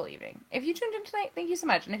wonderful evening. If you tuned in tonight, thank you so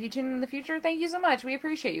much. And if you tune in the future, thank you so much. We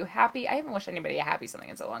appreciate you. Happy. I haven't wished anybody a happy something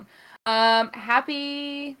in so long.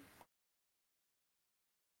 Happy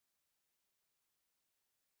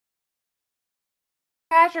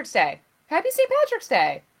Patrick's Day. Happy St. Patrick's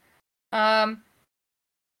Day. Um,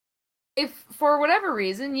 if for whatever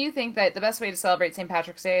reason you think that the best way to celebrate St.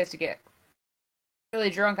 Patrick's Day is to get really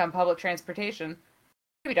drunk on public transportation,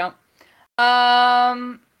 maybe don't.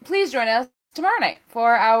 Please join us tomorrow night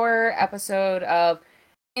for our episode of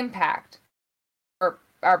Impact, or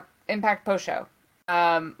our Impact post show,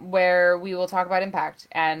 where we will talk about Impact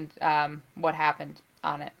and what happened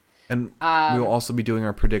on it. And we will also be doing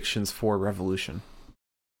our predictions for Revolution.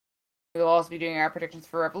 We will also be doing our predictions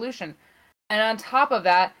for Revolution. And on top of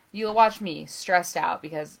that, you'll watch me stressed out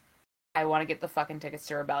because I want to get the fucking tickets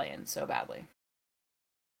to Rebellion so badly.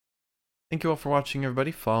 Thank you all for watching,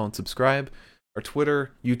 everybody. Follow and subscribe. Our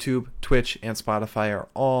Twitter, YouTube, Twitch, and Spotify are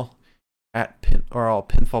all at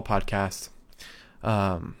Pinfall Podcast.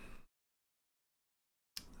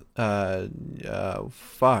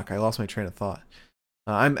 Fuck, I lost my train of thought.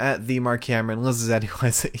 I'm at the Mark Cameron. Liz is at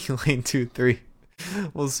Elaine23.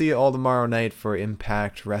 We'll see you all tomorrow night for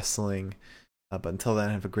Impact Wrestling. But until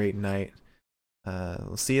then, have a great night.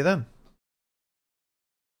 We'll see you then.